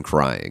children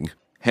crying.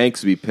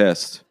 Hanks would be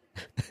pissed.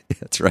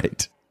 That's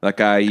right. That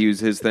guy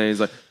used his thing. He's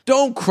like,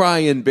 "Don't cry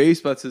in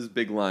baseball." That's his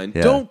big line.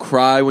 Yeah. Don't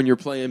cry when you're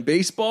playing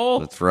baseball.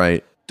 That's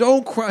right.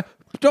 Don't cry.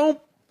 Don't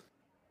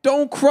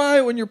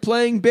cry when you're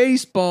playing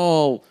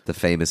baseball. The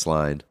famous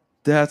line.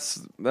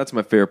 That's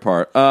my favorite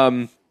part.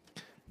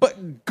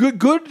 But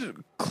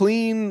good,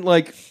 clean,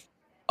 like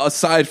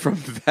aside from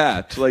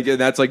that, like, and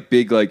that's like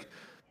big, like,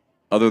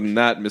 other than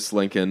that, Miss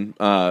Lincoln.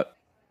 But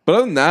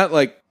other than that,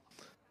 like,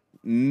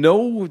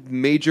 no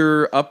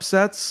major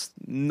upsets,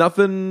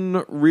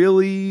 nothing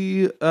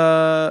really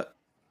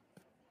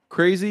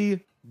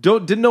crazy.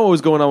 Didn't know what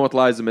was going on with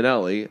Liza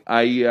Minnelli.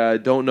 I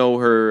don't know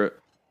her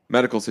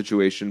medical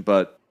situation,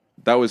 but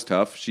that was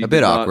tough. She a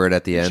bit awkward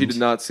at the end. She did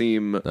not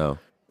seem No.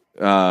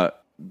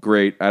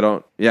 great. I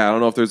don't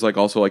know if there's like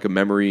also like a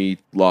memory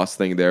loss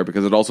thing there,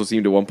 because it also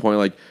seemed at one point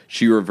like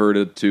she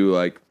reverted to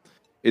like,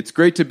 it's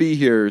great to be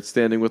here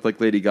standing with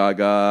like Lady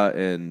Gaga,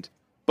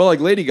 but like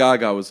Lady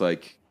Gaga was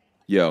like,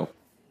 yo,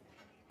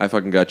 I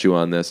fucking got you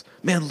on this.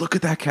 Man, look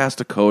at that cast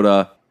of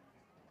Coda.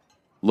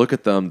 Look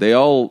at them. They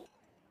all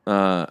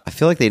I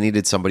feel like they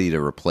needed somebody to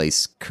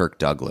replace Kirk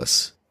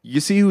Douglas. you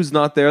see who's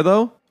not there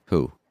though?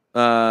 Who?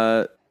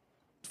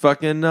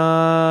 Fucking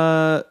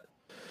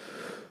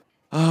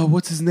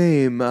what's his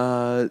name?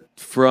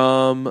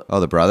 From Oh,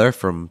 the brother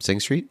from Sing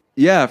Street?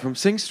 yeah, from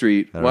Sing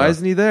Street. Why know.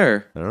 isn't he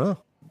there? I don't know.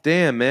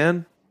 Damn,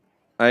 man.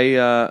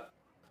 I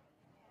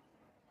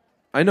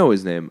know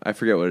his name. I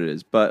forget what it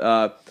is.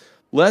 But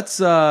let's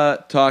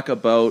talk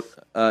about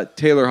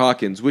Taylor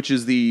Hawkins, which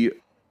is the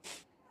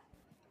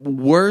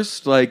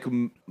worst, like,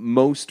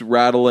 most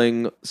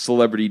rattling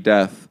celebrity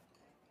death.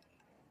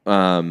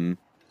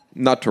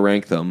 Not to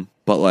rank them,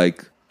 but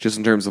like just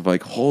in terms of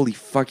like, holy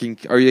fucking,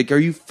 are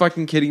you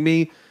fucking kidding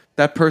me?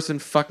 That person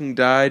fucking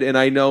died, and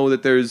I know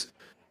that there's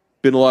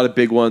been a lot of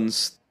big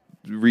ones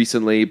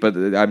recently, but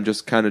I'm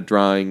just kind of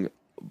drawing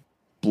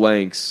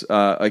blanks.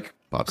 Like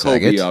Bob Kobe,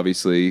 Saget?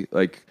 obviously.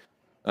 Like,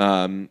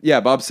 yeah,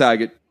 Bob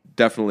Saget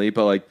definitely,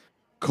 but like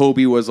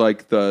Kobe was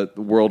like the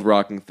world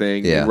rocking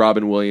thing, Yeah. and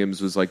Robin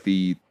Williams was like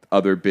the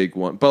other big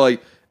one. But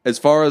like, as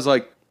far as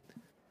like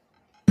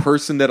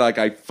person that like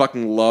I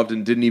fucking loved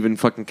and didn't even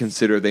fucking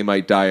consider they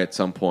might die at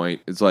some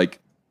point, it's like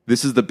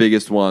this is the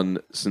biggest one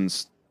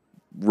since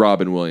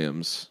Robin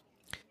Williams.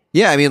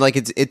 Yeah, I mean, like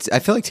it's. I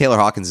feel like Taylor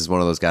Hawkins is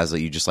one of those guys that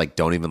you just like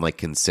don't even like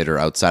consider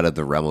outside of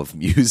the realm of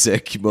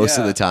music most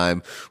of Yeah. the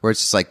time. Where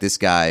it's just like this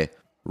guy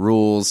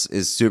rules,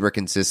 is super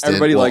consistent,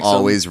 Everybody will likes him.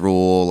 always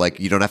rule. Like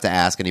you don't have to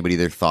ask anybody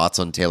their thoughts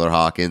on Taylor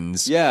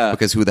Hawkins. Yeah.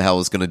 because who the hell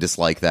is going to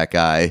dislike that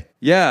guy?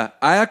 Yeah,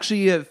 I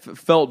actually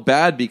felt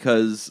bad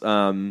because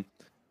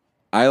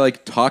I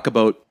like talk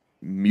about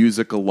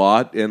music a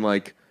lot and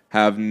like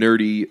have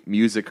nerdy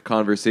music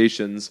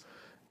conversations,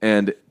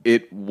 and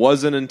it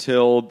wasn't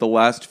until the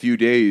last few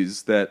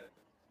days that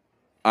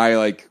I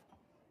like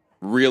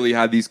really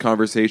had these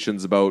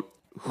conversations about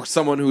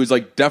someone who is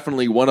like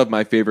definitely one of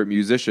my favorite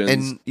musicians.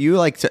 And you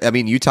like to, I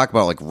mean, you talk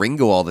about like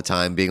Ringo all the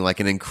time being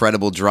like an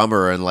incredible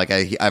drummer, and like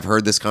I've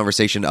heard this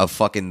conversation a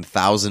fucking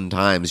 1,000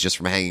 times just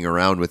from hanging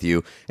around with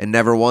you, and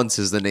never once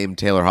has the name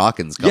Taylor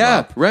Hawkins come yeah,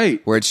 up.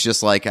 right. Where it's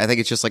just like, I think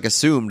it's just like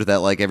assumed that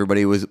like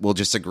everybody will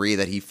just agree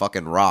that he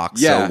fucking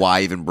rocks. Yeah. So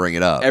why even bring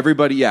it up?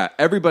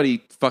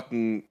 Everybody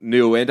fucking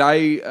knew, and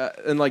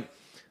and like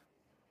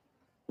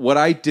what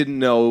I didn't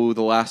know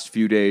the last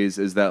few days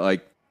is that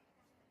like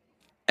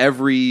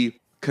every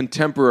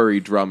contemporary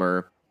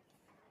drummer,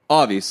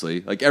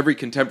 obviously, like every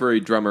contemporary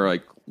drummer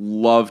like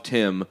loved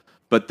him,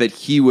 but that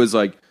he was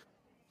like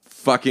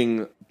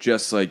fucking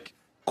just like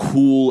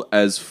cool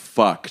as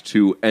fuck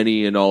to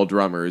any and all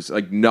drummers,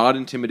 like not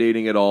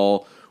intimidating at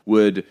all.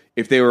 Would,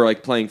 if they were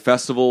like playing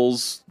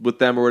festivals with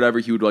them or whatever,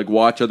 he would like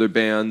watch other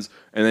bands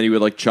and then he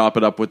would like chop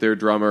it up with their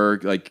drummer,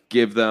 like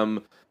give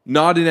them,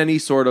 not in any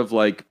sort of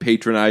like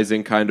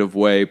patronizing kind of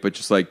way, but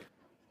just like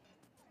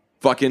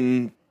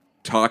fucking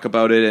talk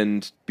about it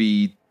and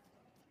be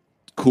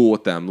cool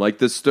with them. Like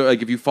this,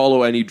 like if you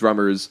follow any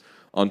drummers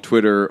on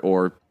Twitter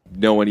or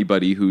know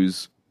anybody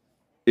who's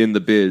in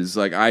the biz,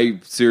 like I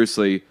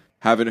seriously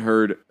haven't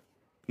heard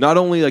not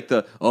only like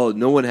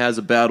no one has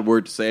a bad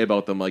word to say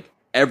about them, like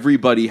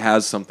everybody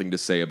has something to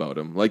say about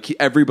him. Like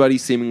everybody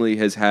seemingly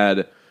has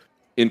had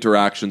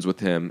interactions with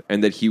him,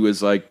 and that he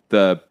was like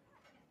a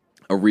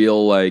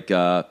real like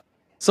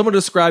someone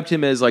described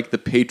him as like the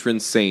patron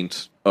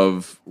saint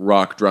of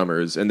rock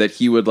drummers, and that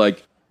he would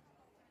like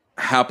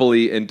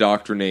happily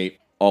indoctrinate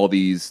all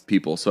these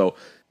people. So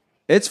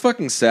it's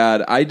fucking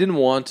sad. I didn't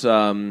want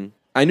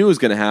I knew it was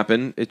going to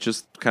happen. It's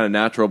just kind of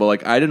natural, but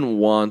like I didn't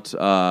want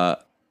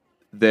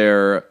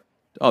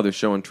they're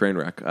showing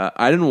Trainwreck.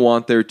 I didn't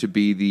want there to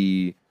be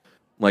the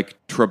like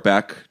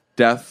Trebek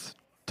death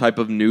type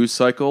of news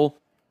cycle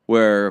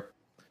where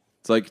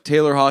it's like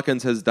Taylor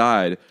Hawkins has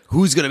died.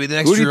 Who's going to be the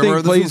next Who do you drummer think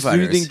of the Foo plays? Who do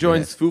you Fighters? think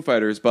joins Foo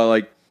Fighters? But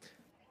like,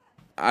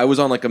 I was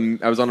on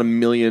a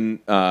million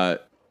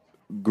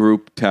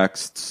group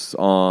texts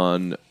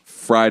on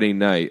Friday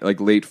night,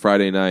 like late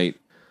Friday night,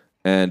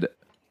 and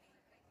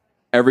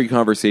every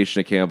conversation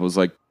at camp was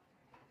like,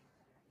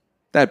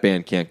 that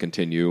band can't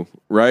continue,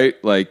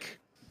 right? Like,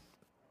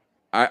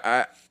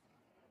 I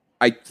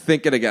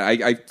think it again.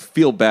 I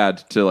feel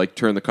bad to like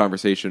turn the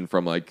conversation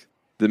from like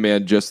the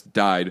man just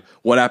died.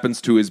 What happens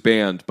to his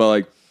band? But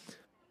like,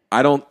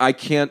 I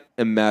can't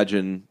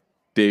imagine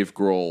Dave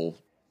Grohl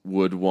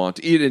would want.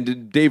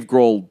 And Dave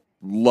Grohl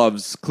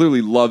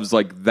clearly loves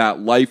like that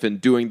life and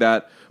doing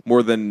that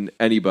more than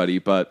anybody.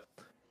 But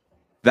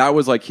that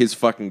was like his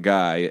fucking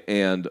guy.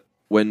 And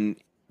when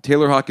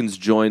Taylor Hawkins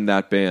joined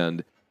that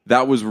band,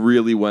 that was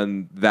really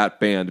when that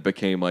band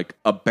became like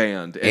a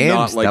band and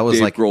not like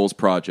Dave Grohl's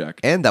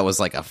project. And that was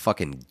like a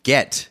fucking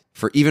get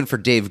for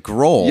Dave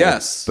Grohl.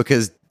 Yes.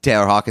 Because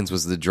Taylor Hawkins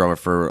was the drummer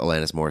for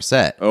Alanis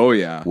Morissette. Oh,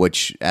 yeah.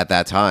 Which, at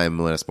that time,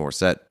 Alanis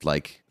Morissette,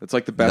 like... It's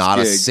like the best not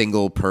gig. A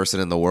single person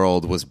in the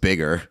world was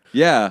bigger.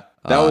 Yeah.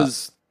 That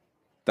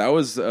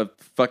was a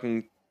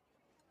fucking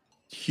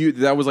huge...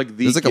 That was like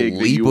the like gig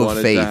that you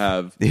wanted to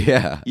have.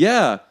 Yeah.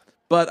 Yeah.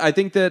 But I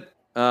think that...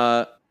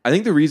 I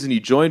think the reason he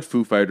joined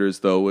Foo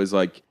Fighters, though, was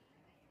like...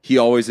 He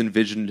always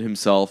envisioned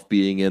himself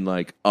being in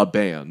like a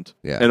band.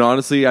 Yeah. And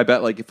honestly, I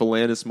bet like if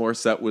Alanis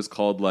Morissette was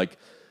called like...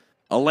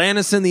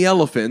 Alanis and the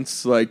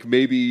Elephants, like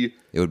maybe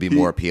it would be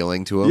more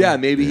appealing to him. Yeah,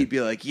 maybe he'd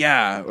be like,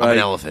 "Yeah, I'm an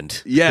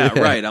elephant." Yeah,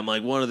 right. I'm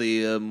like one of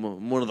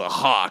the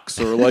hawks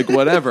or like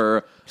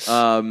whatever.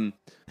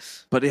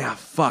 But yeah,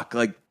 fuck.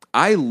 Like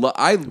we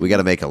got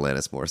to make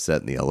Alanis Morissette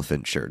in the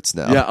elephant shirts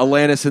now. Yeah,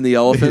 Alanis and the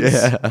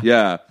Elephants.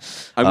 Yeah.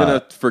 I'm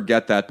gonna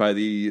forget that by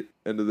the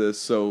end of this.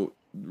 So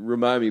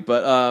remind me.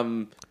 But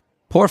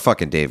poor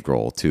fucking Dave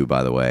Grohl too.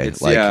 By the way,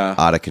 it's, like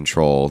out of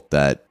control.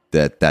 That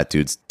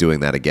dude's doing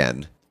that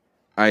again.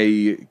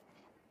 I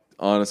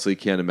honestly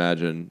can't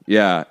imagine.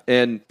 Yeah.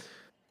 And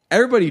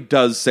everybody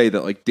does say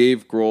that like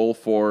Dave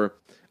Grohl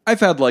I've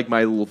had like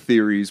my little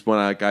theories when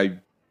I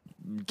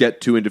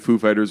get too into Foo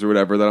Fighters or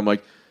whatever that I'm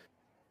like,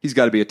 he's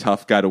got to be a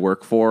tough guy to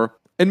work for.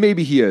 And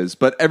maybe he is.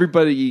 But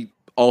everybody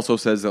also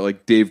says that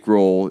like Dave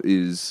Grohl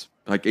is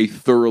like a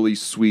thoroughly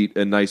sweet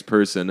and nice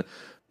person.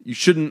 You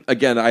shouldn't,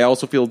 again, I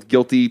also feel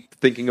guilty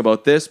thinking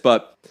about this,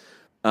 but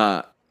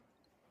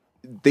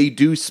they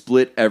do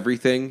split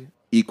everything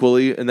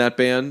equally in that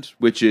band,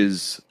 which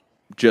is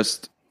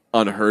just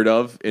unheard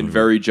of and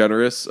very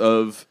generous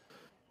of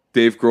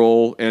Dave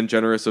Grohl and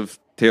generous of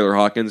Taylor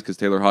Hawkins, because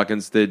Taylor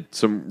Hawkins did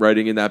some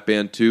writing in that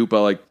band too.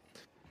 But like,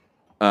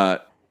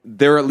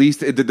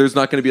 there's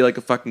not going to be like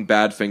a fucking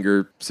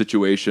Badfinger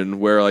situation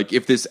where like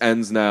if this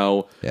ends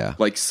now,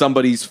 like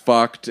somebody's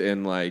fucked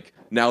and like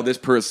now this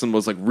person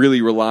was like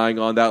really relying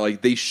on that.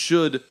 Like they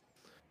should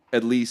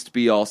at least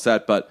be all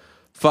set. But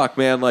fuck,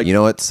 man, like you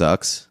know what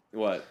sucks?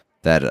 What?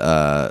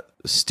 That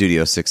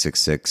Studio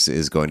 666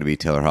 is going to be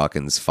Taylor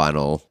Hawkins'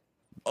 final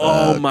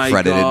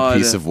credited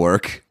piece of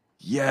work.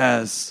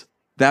 Yes.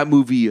 That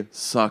movie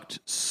sucked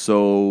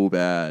so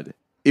bad.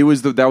 That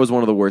was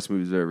one of the worst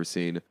movies I've ever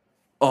seen.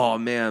 Oh,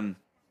 man.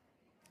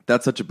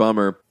 That's such a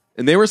bummer.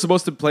 And they were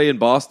supposed to play in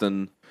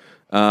Boston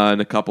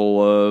in a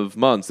couple of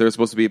months. They were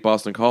supposed to be at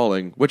Boston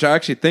Calling, which I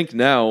actually think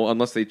now,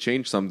 unless they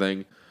change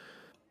something,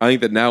 I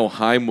think that now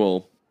Haim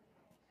will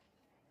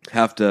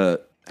have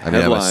to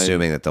headline. I'm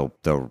assuming that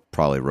they'll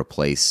probably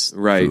replace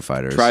Foo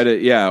Fighters. Try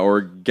to,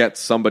 or get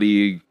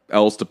somebody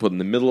else to put in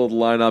the middle of the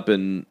lineup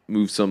and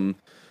move some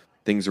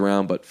things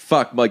around. But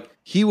fuck, like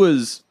he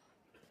was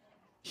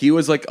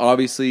like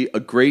obviously a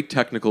great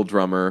technical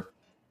drummer,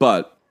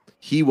 but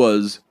he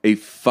was a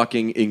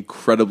fucking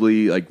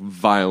incredibly like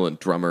violent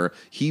drummer.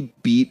 He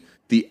beat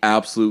the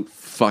absolute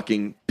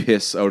fucking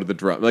piss out of the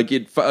drum. Like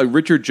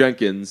Richard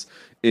Jenkins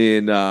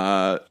in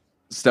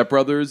Step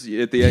Brothers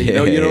at the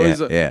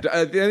end.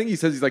 I think he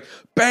says he's like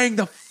bang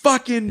the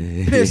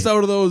fucking piss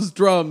out of those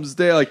drums.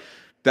 That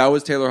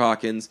was Taylor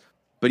Hawkins,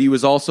 but he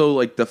was also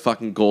like the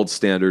fucking gold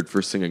standard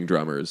for singing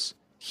drummers.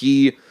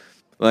 He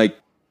like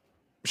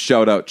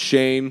shout out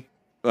Shane,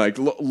 like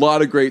a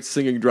lot of great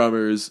singing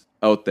drummers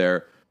out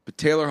there, but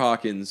Taylor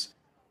Hawkins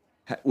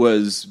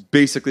was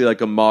basically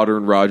like a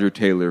modern Roger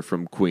Taylor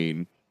from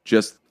Queen.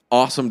 Just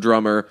awesome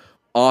drummer,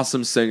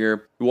 awesome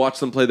singer. We watched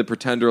them play the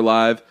Pretender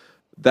live.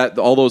 That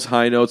all those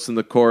high notes in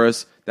the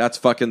chorus, that's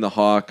fucking the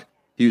Hawk.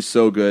 He was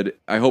so good.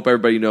 I hope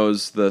everybody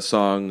knows the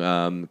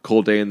song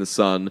 "Cold Day in the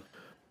Sun"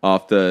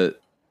 off the.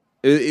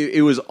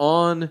 It was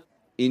on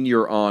 "In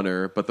Your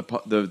Honor," but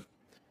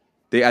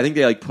I think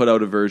they like put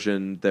out a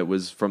version that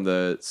was from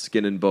the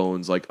Skin and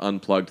Bones like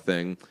unplugged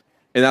thing,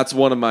 and that's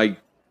one of my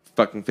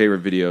fucking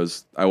favorite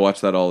videos. I watch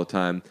that all the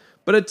time,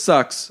 but it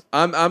sucks.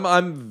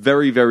 I'm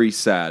very, very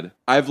sad.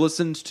 I've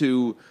listened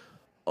to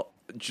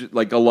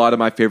like a lot of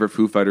my favorite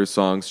Foo Fighters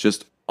songs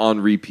just on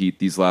repeat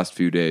these last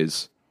few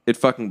days. It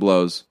fucking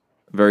blows.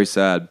 Very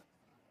sad.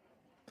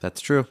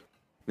 That's true.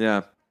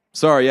 Yeah.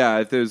 Sorry. Yeah.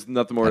 If there's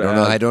nothing more to add.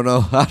 I don't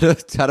know how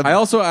to. I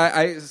also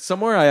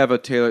somewhere I have a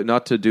Taylor.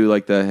 Not to do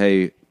like the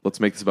hey, let's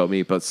make this about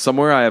me, but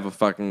somewhere I have a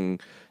fucking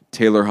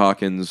Taylor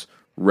Hawkins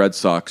Red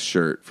Sox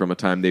shirt from a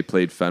time they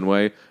played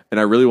Fenway, and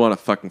I really want to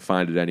fucking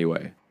find it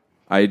anyway.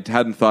 I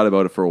hadn't thought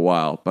about it for a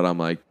while, but I'm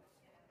like,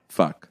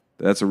 fuck,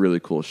 that's a really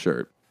cool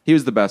shirt. He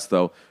was the best,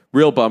 though.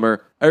 Real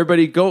bummer.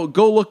 Everybody, go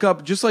look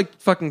up. Just like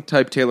fucking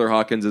type Taylor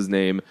Hawkins'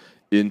 name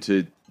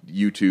into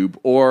YouTube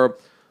or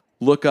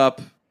look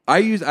up.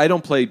 I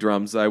don't play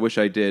drums. I wish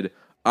I did.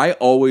 I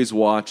always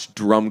watch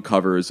drum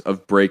covers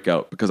of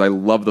Breakout because I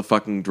love the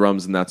fucking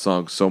drums in that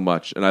song so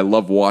much, and I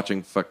love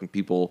watching fucking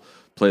people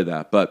play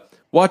that. But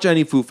watch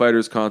any Foo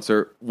Fighters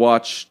concert.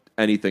 Watch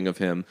anything of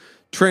him.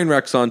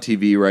 Trainwreck's on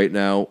TV right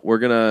now. We're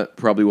gonna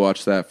probably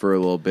watch that for a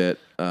little bit.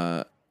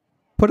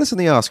 Put us in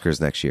the Oscars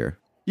next year.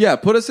 Yeah,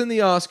 put us in the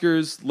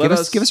Oscars.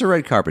 Give us a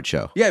red carpet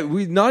show. Yeah,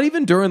 we not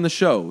even during the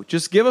show.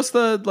 Just give us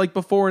the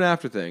before and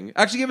after thing.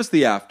 Actually, give us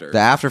the after. The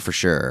after for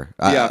sure.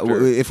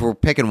 After. If we're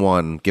picking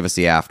one, give us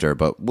the after.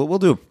 But we'll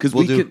do because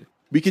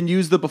we can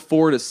use the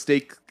before to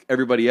stake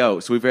everybody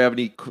out. So if we have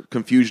any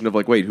confusion of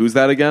wait, who's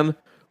that again?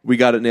 We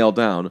got it nailed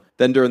down.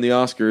 Then during the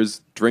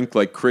Oscars, drink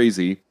like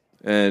crazy,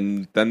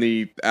 and then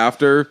the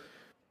after.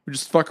 We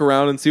just fuck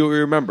around and see what we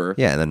remember.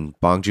 Yeah, and then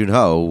Bong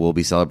Joon-ho will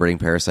be celebrating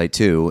Parasite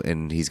 2,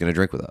 and he's going to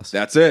drink with us.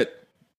 That's it.